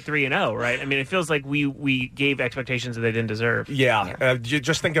they started 3-0, right? I mean, it feels like we gave expectations that they didn't deserve. Yeah, you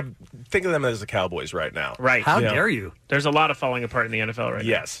just think of them as the Cowboys right now. Right. you? There's a lot of falling apart in the NFL right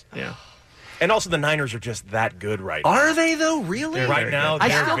Yes. now. Yeah. And also the Niners are just that good right now. Are they, though? Really? Right now, I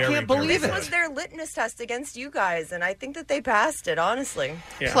they're still very, can't believe This it. was their litmus test against you guys, and I think that they passed it, honestly.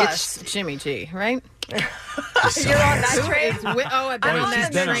 Plus Jimmy G, right? You're on that train? I've been I'm on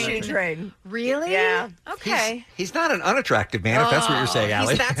that the train. train. Really? Yeah. Okay. He's not an unattractive man, if that's what you're saying,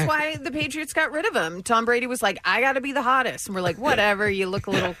 Allie. That's why the Patriots got rid of him. Tom Brady was like, I got to be the hottest. And we're like, whatever. You look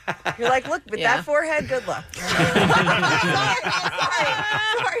a little. You're like, look, with Yeah. that forehead, good luck.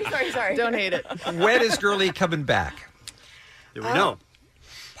 Sorry. Don't hate it. When is Gurley coming back? Do we know?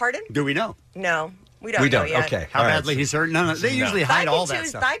 Pardon? Do we know? No, we don't We know don't. yet. Okay. How badly he's hurt? No. They usually hide all that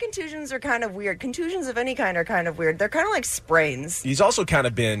stuff. Thigh contusions are kind of weird. Contusions of any kind are kind of weird. They're kind of like sprains. He's also kind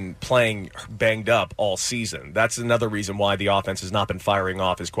of been playing banged up all season. That's another reason why the offense has not been firing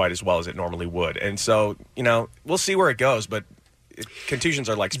off as quite as well as it normally would. And so, we'll see where it goes, but contusions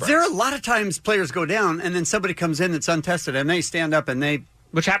are like sprains. There are a lot of times players go down, and then somebody comes in that's untested, and they stand up and they.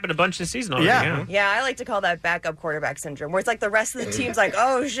 Which happened a bunch this season already. Yeah. Yeah, I like to call that backup quarterback syndrome, where it's like the rest of the team's like,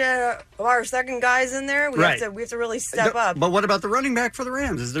 oh shit, our second guy's in there. We Right. have to really step up. But what about the running back for the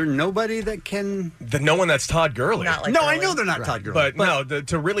Rams? Is there nobody that can? No one that's Todd Gurley. Not like No, Gurley. I know they're not Todd Gurley. But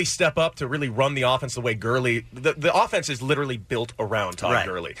to really step up, to really run the offense the way Gurley, the offense is literally built around Todd Right.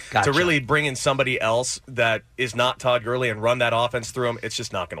 Gurley. Gotcha. To really bring in somebody else that is not Todd Gurley and run that offense through him, it's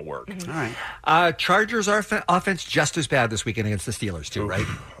just not going to work. All right. Chargers offense just as bad this weekend against the Steelers, too, right?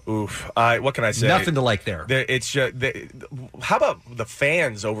 Oof. What can I say? Nothing to like there. It's just. How about the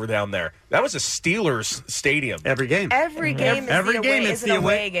fans over down there? That was a Steelers stadium. Every game. Every game is an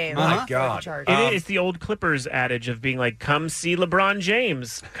away game. My God. It's the old Clippers adage of being like, come see LeBron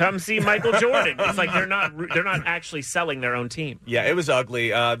James, come see Michael Jordan. It's like they're not actually selling their own team. Yeah, it was ugly.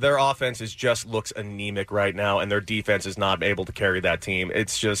 Their offense just looks anemic right now, and their defense is not able to carry that team.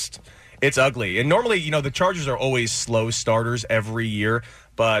 It's ugly. And normally, the Chargers are always slow starters every year,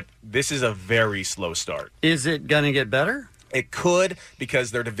 but this is a very slow start. Is it going to get better? It could,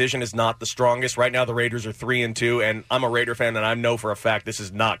 because their division is not the strongest. Right now, the Raiders are 3-2, and I'm a Raider fan, and I know for a fact this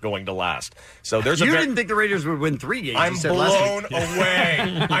is not going to last. So there's You didn't think the Raiders would win 3 games. I'm you said last blown week.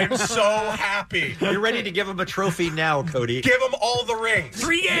 away. I'm so happy. You're ready to give him a trophy now, Cody. Give them all the rings.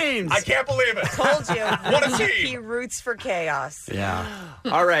 3 games. I can't believe it. Told you. What a team. He roots for chaos. Yeah.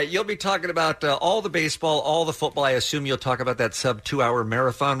 All right. You'll be talking about all the baseball, all the football. I assume you'll talk about that sub 2-hour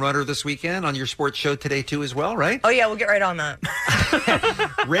marathon runner this weekend on your sports show today, too, as well, right? Oh, yeah, we'll get right on that.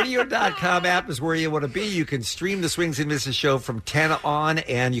 Radio.com app is where you want to be. You can stream the Swings and Misses show from 10 on,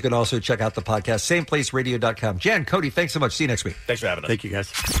 and you can also check out the podcast. Same place, radio.com. Jen, Cody, thanks so much. See you next week. Thanks for having us. Thank you, guys.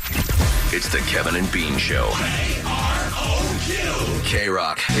 It's the Kevin and Bean Show.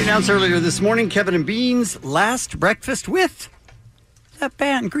 K-Rock. We announced earlier this morning Kevin and Bean's last breakfast with that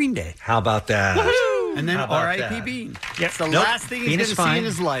band, Green Day. How about that? And then How about R.I.P. that? Bean. Yep. It's the Nope. last thing Bean he's going is to see fine. in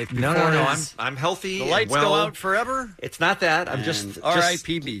his life. No. before I'm healthy. The lights and go well. out forever. It's not that. I'm just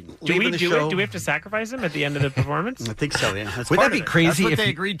R.I.P. Bean. Do we leaving the show. do we have to sacrifice him at the end of the performance? I think so, yeah. That's Would part that be of it. crazy That's what if they you-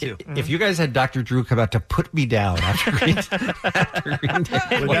 agreed to. If you guys had Dr. Drew come out to put me down after Green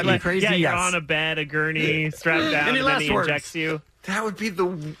Day. Would that be crazy? Yeah, you're Yes. on a bed, a gurney, strapped down, Any and then last he words? injects you. That would be the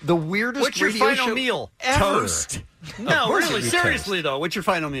weirdest What's your radio final show meal? ever. Toast. Of No, course really, it'd be seriously, though. What's your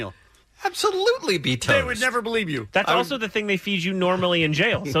final meal? Absolutely be toast. They would never believe you. That's also the thing they feed you normally in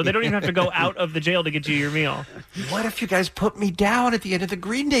jail, so they don't even have to go out of the jail to get you your meal. What if you guys put me down at the end of the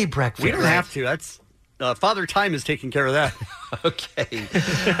Green Day breakfast? We don't have to. That's Father Time is taking care of that. Okay.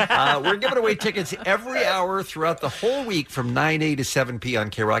 We're giving away tickets every hour throughout the whole week from 9A to 7P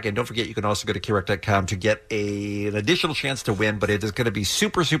on K-Rock. And don't forget, you can also go to KRock.com to get an additional chance to win. But it is going to be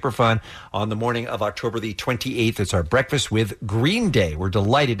super, super fun on the morning of October the 28th. It's our breakfast with Green Day. We're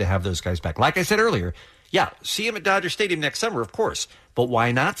delighted to have those guys back. Like I said earlier, yeah, see him at Dodger Stadium next summer, of course. But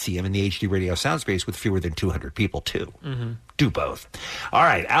why not see him in the HD Radio sound space with fewer than 200 people, too? Mm-hmm. Do both. All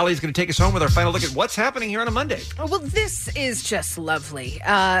right, Allie's going to take us home with our final look at what's happening here on a Monday. Oh, well, this is just lovely.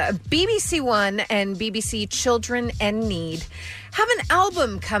 BBC One and BBC Children in Need have an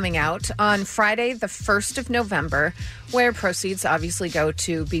album coming out on Friday, the 1st of November, where proceeds obviously go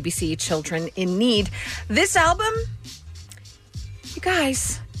to BBC Children in Need. This album, you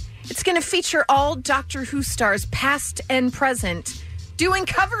guys, it's going to feature all Doctor Who stars, past and present, doing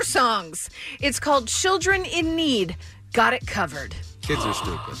cover songs. It's called Children in Need. Got It Covered. Kids are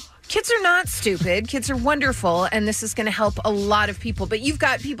stupid. Kids are not stupid. Kids are wonderful, and this is going to help a lot of people. But you've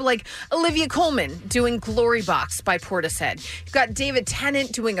got people like Olivia Colman doing Glory Box by Portishead. You've got David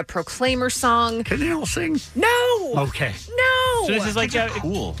Tennant doing a Proclaimer song. Can they all sing? No. Okay. No. So this is like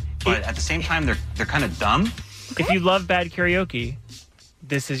cool, but at the same time, they're kind of dumb. If you love bad karaoke,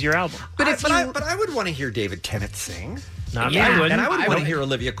 this is your album. But I would want to hear David Tennant sing. Not me. I wouldn't. And I would I want to would. hear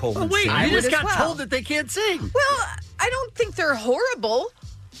Olivia Colman Wait, sing. you just got well. told that they can't sing. Well, I don't think they're horrible.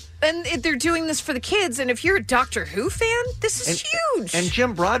 And they're doing this for the kids. And if you're a Doctor Who fan, this is huge. And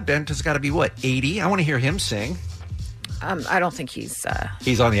Jim Broadbent has got to be, 80? I want to hear him sing. I don't think he's...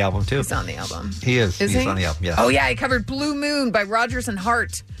 He's on the album, too. He's on the album. He is. Is He's he? on the album, yeah. Oh, yeah, I covered Blue Moon by Rodgers and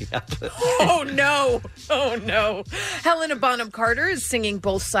Hart. Yeah. Oh, no. Oh, no. Helena Bonham Carter is singing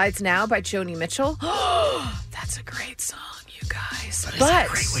Both Sides Now by Joni Mitchell. That's a great song, you guys.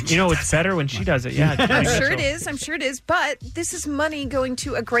 But You know, it's better when she does it. Yeah. I'm sure it is. I'm sure it is. But this is money going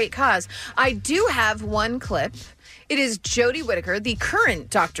to a great cause. I do have one clip. It is Jodie Whittaker, the current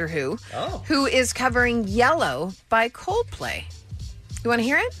Doctor Who, who is covering Yellow by Coldplay. You want to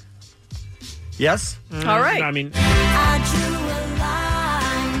hear it? Yes. All right. I mean, I drew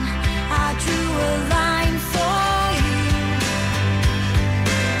a line for you.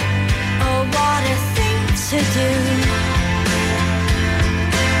 Oh, what a thing to do.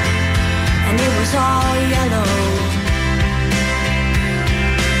 And it was all yellow.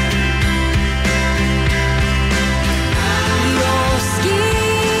 Your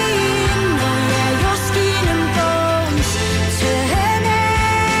skin, oh yeah, your skin and bones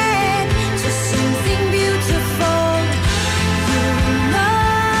turning to something beautiful. You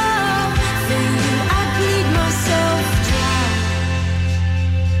know, for you I'd bleed myself dry.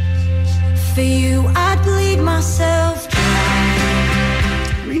 For you I'd bleed myself dry.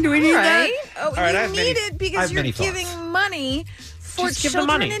 Do we need that? Oh, All right, I you have many- need it I because have you're many thoughts. giving money for Just give the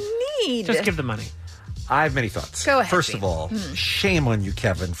children money. in need. just give the money. I have many thoughts. Go ahead, First Steve. of all, shame on you,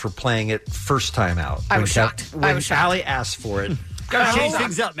 Kevin, for playing it first time out. I When was Kev- shocked. When I was shocked. Allie asked for it. Gotta change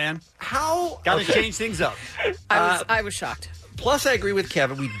things up, man. How? Gotta change things up. I was shocked. Plus, I agree with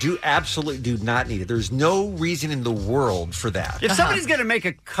Kevin. We absolutely do not need it. There's no reason in the world for that. If somebody's going to make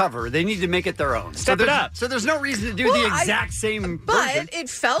a cover, they need to make it their own. Step it up. So there's no reason to do Well, the exact same But version. it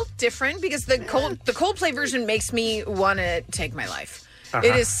felt different because the Coldplay version makes me want to take my life. Uh-huh.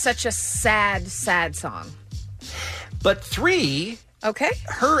 It is such a sad, sad song. But 3, Okay.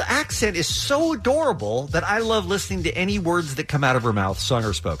 her accent is so adorable that I love listening to any words that come out of her mouth, sung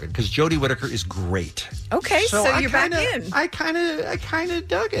or spoken, because Jodie Whittaker is great. Okay, so I you're kinda, back in. I kind of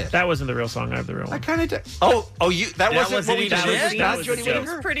dug it. That wasn't the real song. I have the real one. I kind of dug. Oh, you. That wasn't what we even just it. listened to. That was Jodie a joke.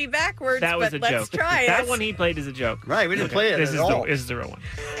 Whittaker. Pretty backwards, That was but a let's joke. try it. That one he played is a joke. Right, we didn't play it This at is all. This is the real one.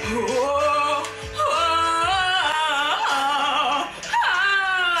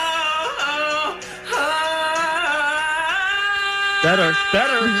 Better.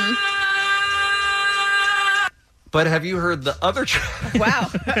 But have you heard the other track? Wow.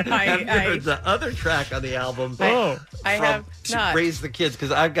 Have you heard the other track on the album? I from have not. Raise the Kids,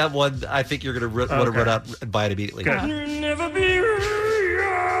 because I've got one I think you're going to want to run out and buy it immediately. Good. Never be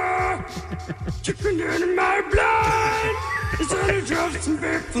chicken in my blood. It's only drops and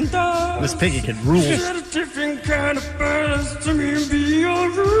back from dust. This piggy kid rules. It's a different kind of buzz to me be a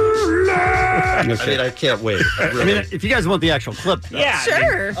ruler. I mean, I can't wait. I mean, if you guys want the actual clip, though. Yeah.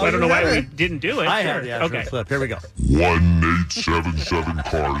 Sure. I don't know why we didn't do it. I Sure. have the actual Okay. clip. Here we go. 1877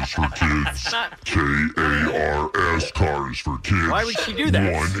 cars for kids. KARS cars for kids. Why would she do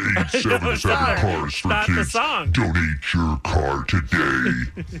that? 1877 cars for not the kids. song. Donate your car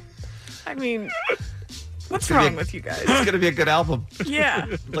today. I mean, what's gonna be wrong a- with you guys? It's going to be a good album. Yeah.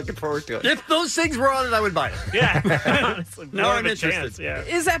 Looking forward to it. If those things were on it, I would buy it. Yeah. Honestly, Now more I'm of a interested. chance, yeah.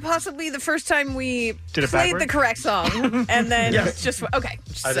 Is that possibly the first time we Did it played backward? the correct song and then Yes. just okay?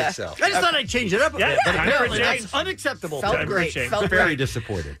 I think so. I just thought I'd change it up a Yeah, bit, but time for apparently change. that's unacceptable. Felt Time for great. change. Felt Very great.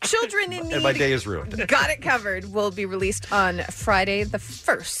 disappointed. Children in And my Need day is ruined. Got It Covered will be released on Friday, the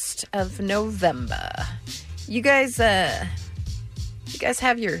 1st of November. You guys have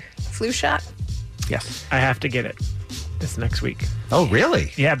your flu shot? Yes. I have to get it this next week. Oh,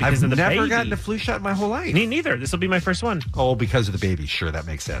 really? Yeah, because I've of the never baby. gotten a flu shot in my whole life. Me neither. This will be my first one. Oh, because of the baby. Sure, that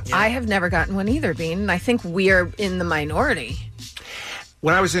makes sense. I have never gotten one either, Bean. And I think we are in the minority.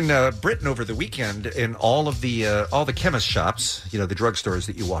 When I was in Britain over the weekend, in all the chemist shops, the drugstores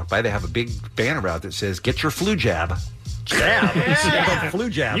that you walk by, they have a big banner out that says "Get your flu jab." Jab. Yeah. Flu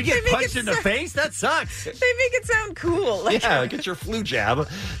jab. You get They make punched it in the so- face? That sucks. They make it sound cool. Like, Yeah, get your flu jab.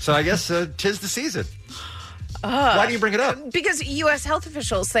 So I guess 'tis the season. Why do you bring it up? Because U.S. health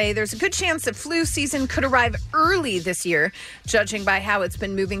officials say there's a good chance that flu season could arrive early this year, judging by how it's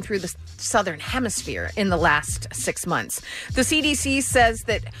been moving through the southern hemisphere in the last 6 months. The CDC says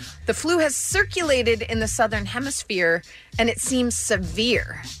that the flu has circulated in the southern hemisphere and it seems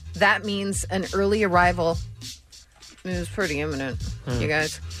severe. That means an early arrival is pretty imminent, you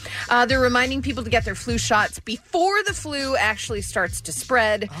guys. They're reminding people to get their flu shots before the flu actually starts to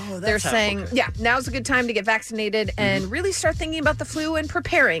spread. Oh, that's They're saying, helpful. now's a good time to get vaccinated and really start thinking about the flu and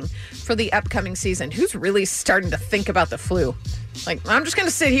preparing for the upcoming season. Who's really starting to think about the flu? Like, I'm just going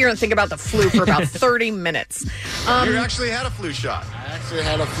to sit here and think about the flu for about 30 minutes. You actually had a flu shot. I actually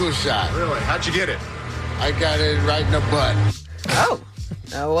had a flu shot. Really? How'd you get it? I got it right in the butt. Oh.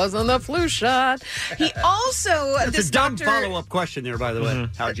 That wasn't the flu shot. He also... That's this a dumb doctor, follow-up question there, by the way.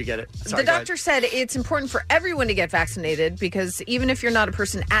 How'd you get it? Sorry, the doctor said it's important for everyone to get vaccinated because even if you're not a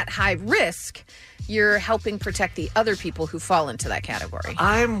person at high risk, you're helping protect the other people who fall into that category.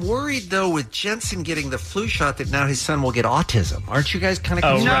 I'm worried, though, with Jensen getting the flu shot that now his son will get autism. Aren't you guys kind of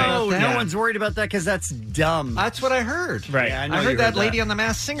concerned about that? No one's worried about that because that's dumb. That's what I heard. Right. Yeah, I heard that lady on The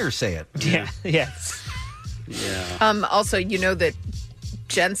Masked Singer say it. Yeah. Yes. Yeah. Also, you know that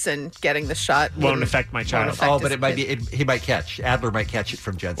Jensen getting the shot Won't affect my child. But it might be. He might catch. Adler might catch it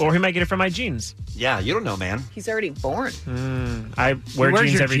from Jensen, Or he might get it from my genes. Yeah, you don't know, man. He's already born. I wear wears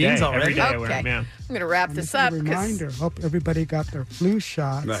jeans your every day. jeans already? Every day I wear them, Okay. yeah. I'm going to wrap this up. A 'cause- reminder. Hope everybody got their flu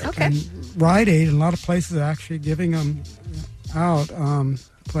shots. Right. Okay. And Rite Aid, a lot of places are actually giving them out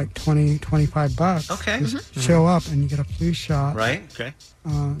for like $20-$25. Okay. Just show up and you get a flu shot. Right. Okay.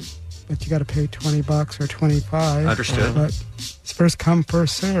 But you got to pay $20 or $25. Understood. But it's first come,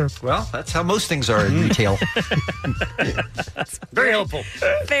 first serve. Well, that's how most things are in retail. Very helpful.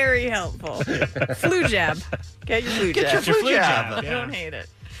 Very helpful. Flu jab. Get your flu Get jab. your flu jab. I don't hate it.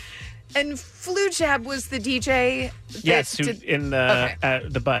 And Flu Jab was the DJ. that Yes, did- in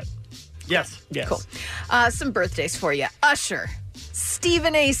the butt. Yes. Yes. Cool. Some birthdays for you. Usher,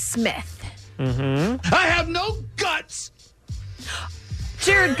 Stephen A. Smith, Mm-hmm. I have no guts.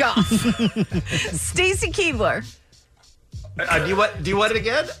 Jared Goff, Stacy Keebler, Do you want it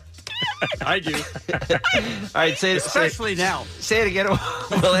again? I do. All right, say it. Especially now. Say it again.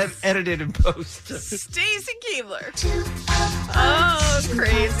 We'll edit it in post. Stacy Keebler. Oh,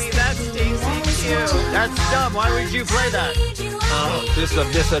 crazy. That's Stacy Q. That's dumb. Why would you play that? Oh, this is a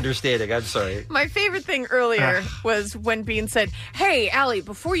misunderstanding. I'm sorry. My favorite thing earlier was when Bean said, "Hey, Allie,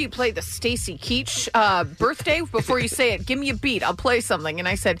 before you play the Stacy Keach birthday, before you say it, give me a beat. I'll play something." And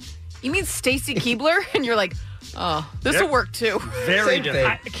I said, "You mean Stacy Keebler?" And you're like, "Oh, this will work too." Very Same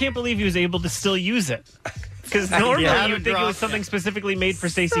different. I can't believe he was able to still use it. Because normally Yeah. you would think it was something specifically made for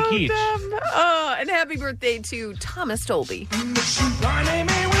Stacey So Keach. dumb. Oh, and happy birthday to Thomas Dolby. She blinded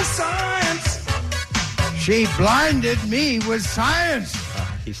me with science.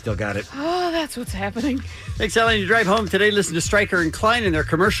 He still got it. Oh, that's what's happening. Thanks, Ellen. You drive home today. Listen to Stryker and Klein in their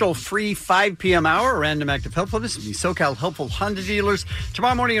commercial-free 5 p.m. hour. Random act of helpfulness from the SoCal Helpful Honda dealers.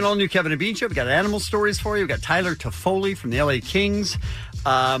 Tomorrow morning, an all-new Kevin and Bean show. We've got animal stories for you. We've got Tyler Toffoli from the L.A. Kings.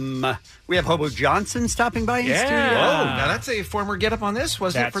 We have Hobo Johnson stopping by in studio. Oh, now that's a former get-up on this,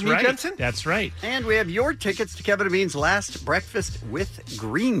 wasn't it, That's for me, right. Jensen? That's right. And we have your tickets to Kevin and Bean's last breakfast with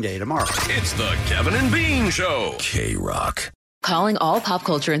Green Day tomorrow. It's the Kevin and Bean Show. K-Rock. Calling all pop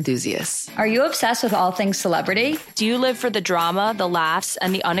culture enthusiasts. Are you obsessed with all things celebrity? Do you live for the drama, the laughs,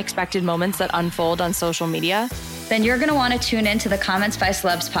 and the unexpected moments that unfold on social media? Then you're going to want to tune in to the Comments by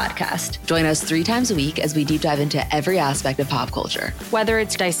Celebs podcast. Join us 3 times a week as we deep dive into every aspect of pop culture. Whether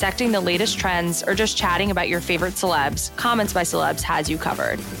it's dissecting the latest trends or just chatting about your favorite celebs, Comments by Celebs has you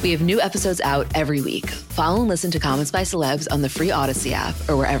covered. We have new episodes out every week. Follow and listen to Comments by Celebs on the free Odyssey app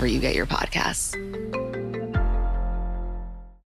or wherever you get your podcasts.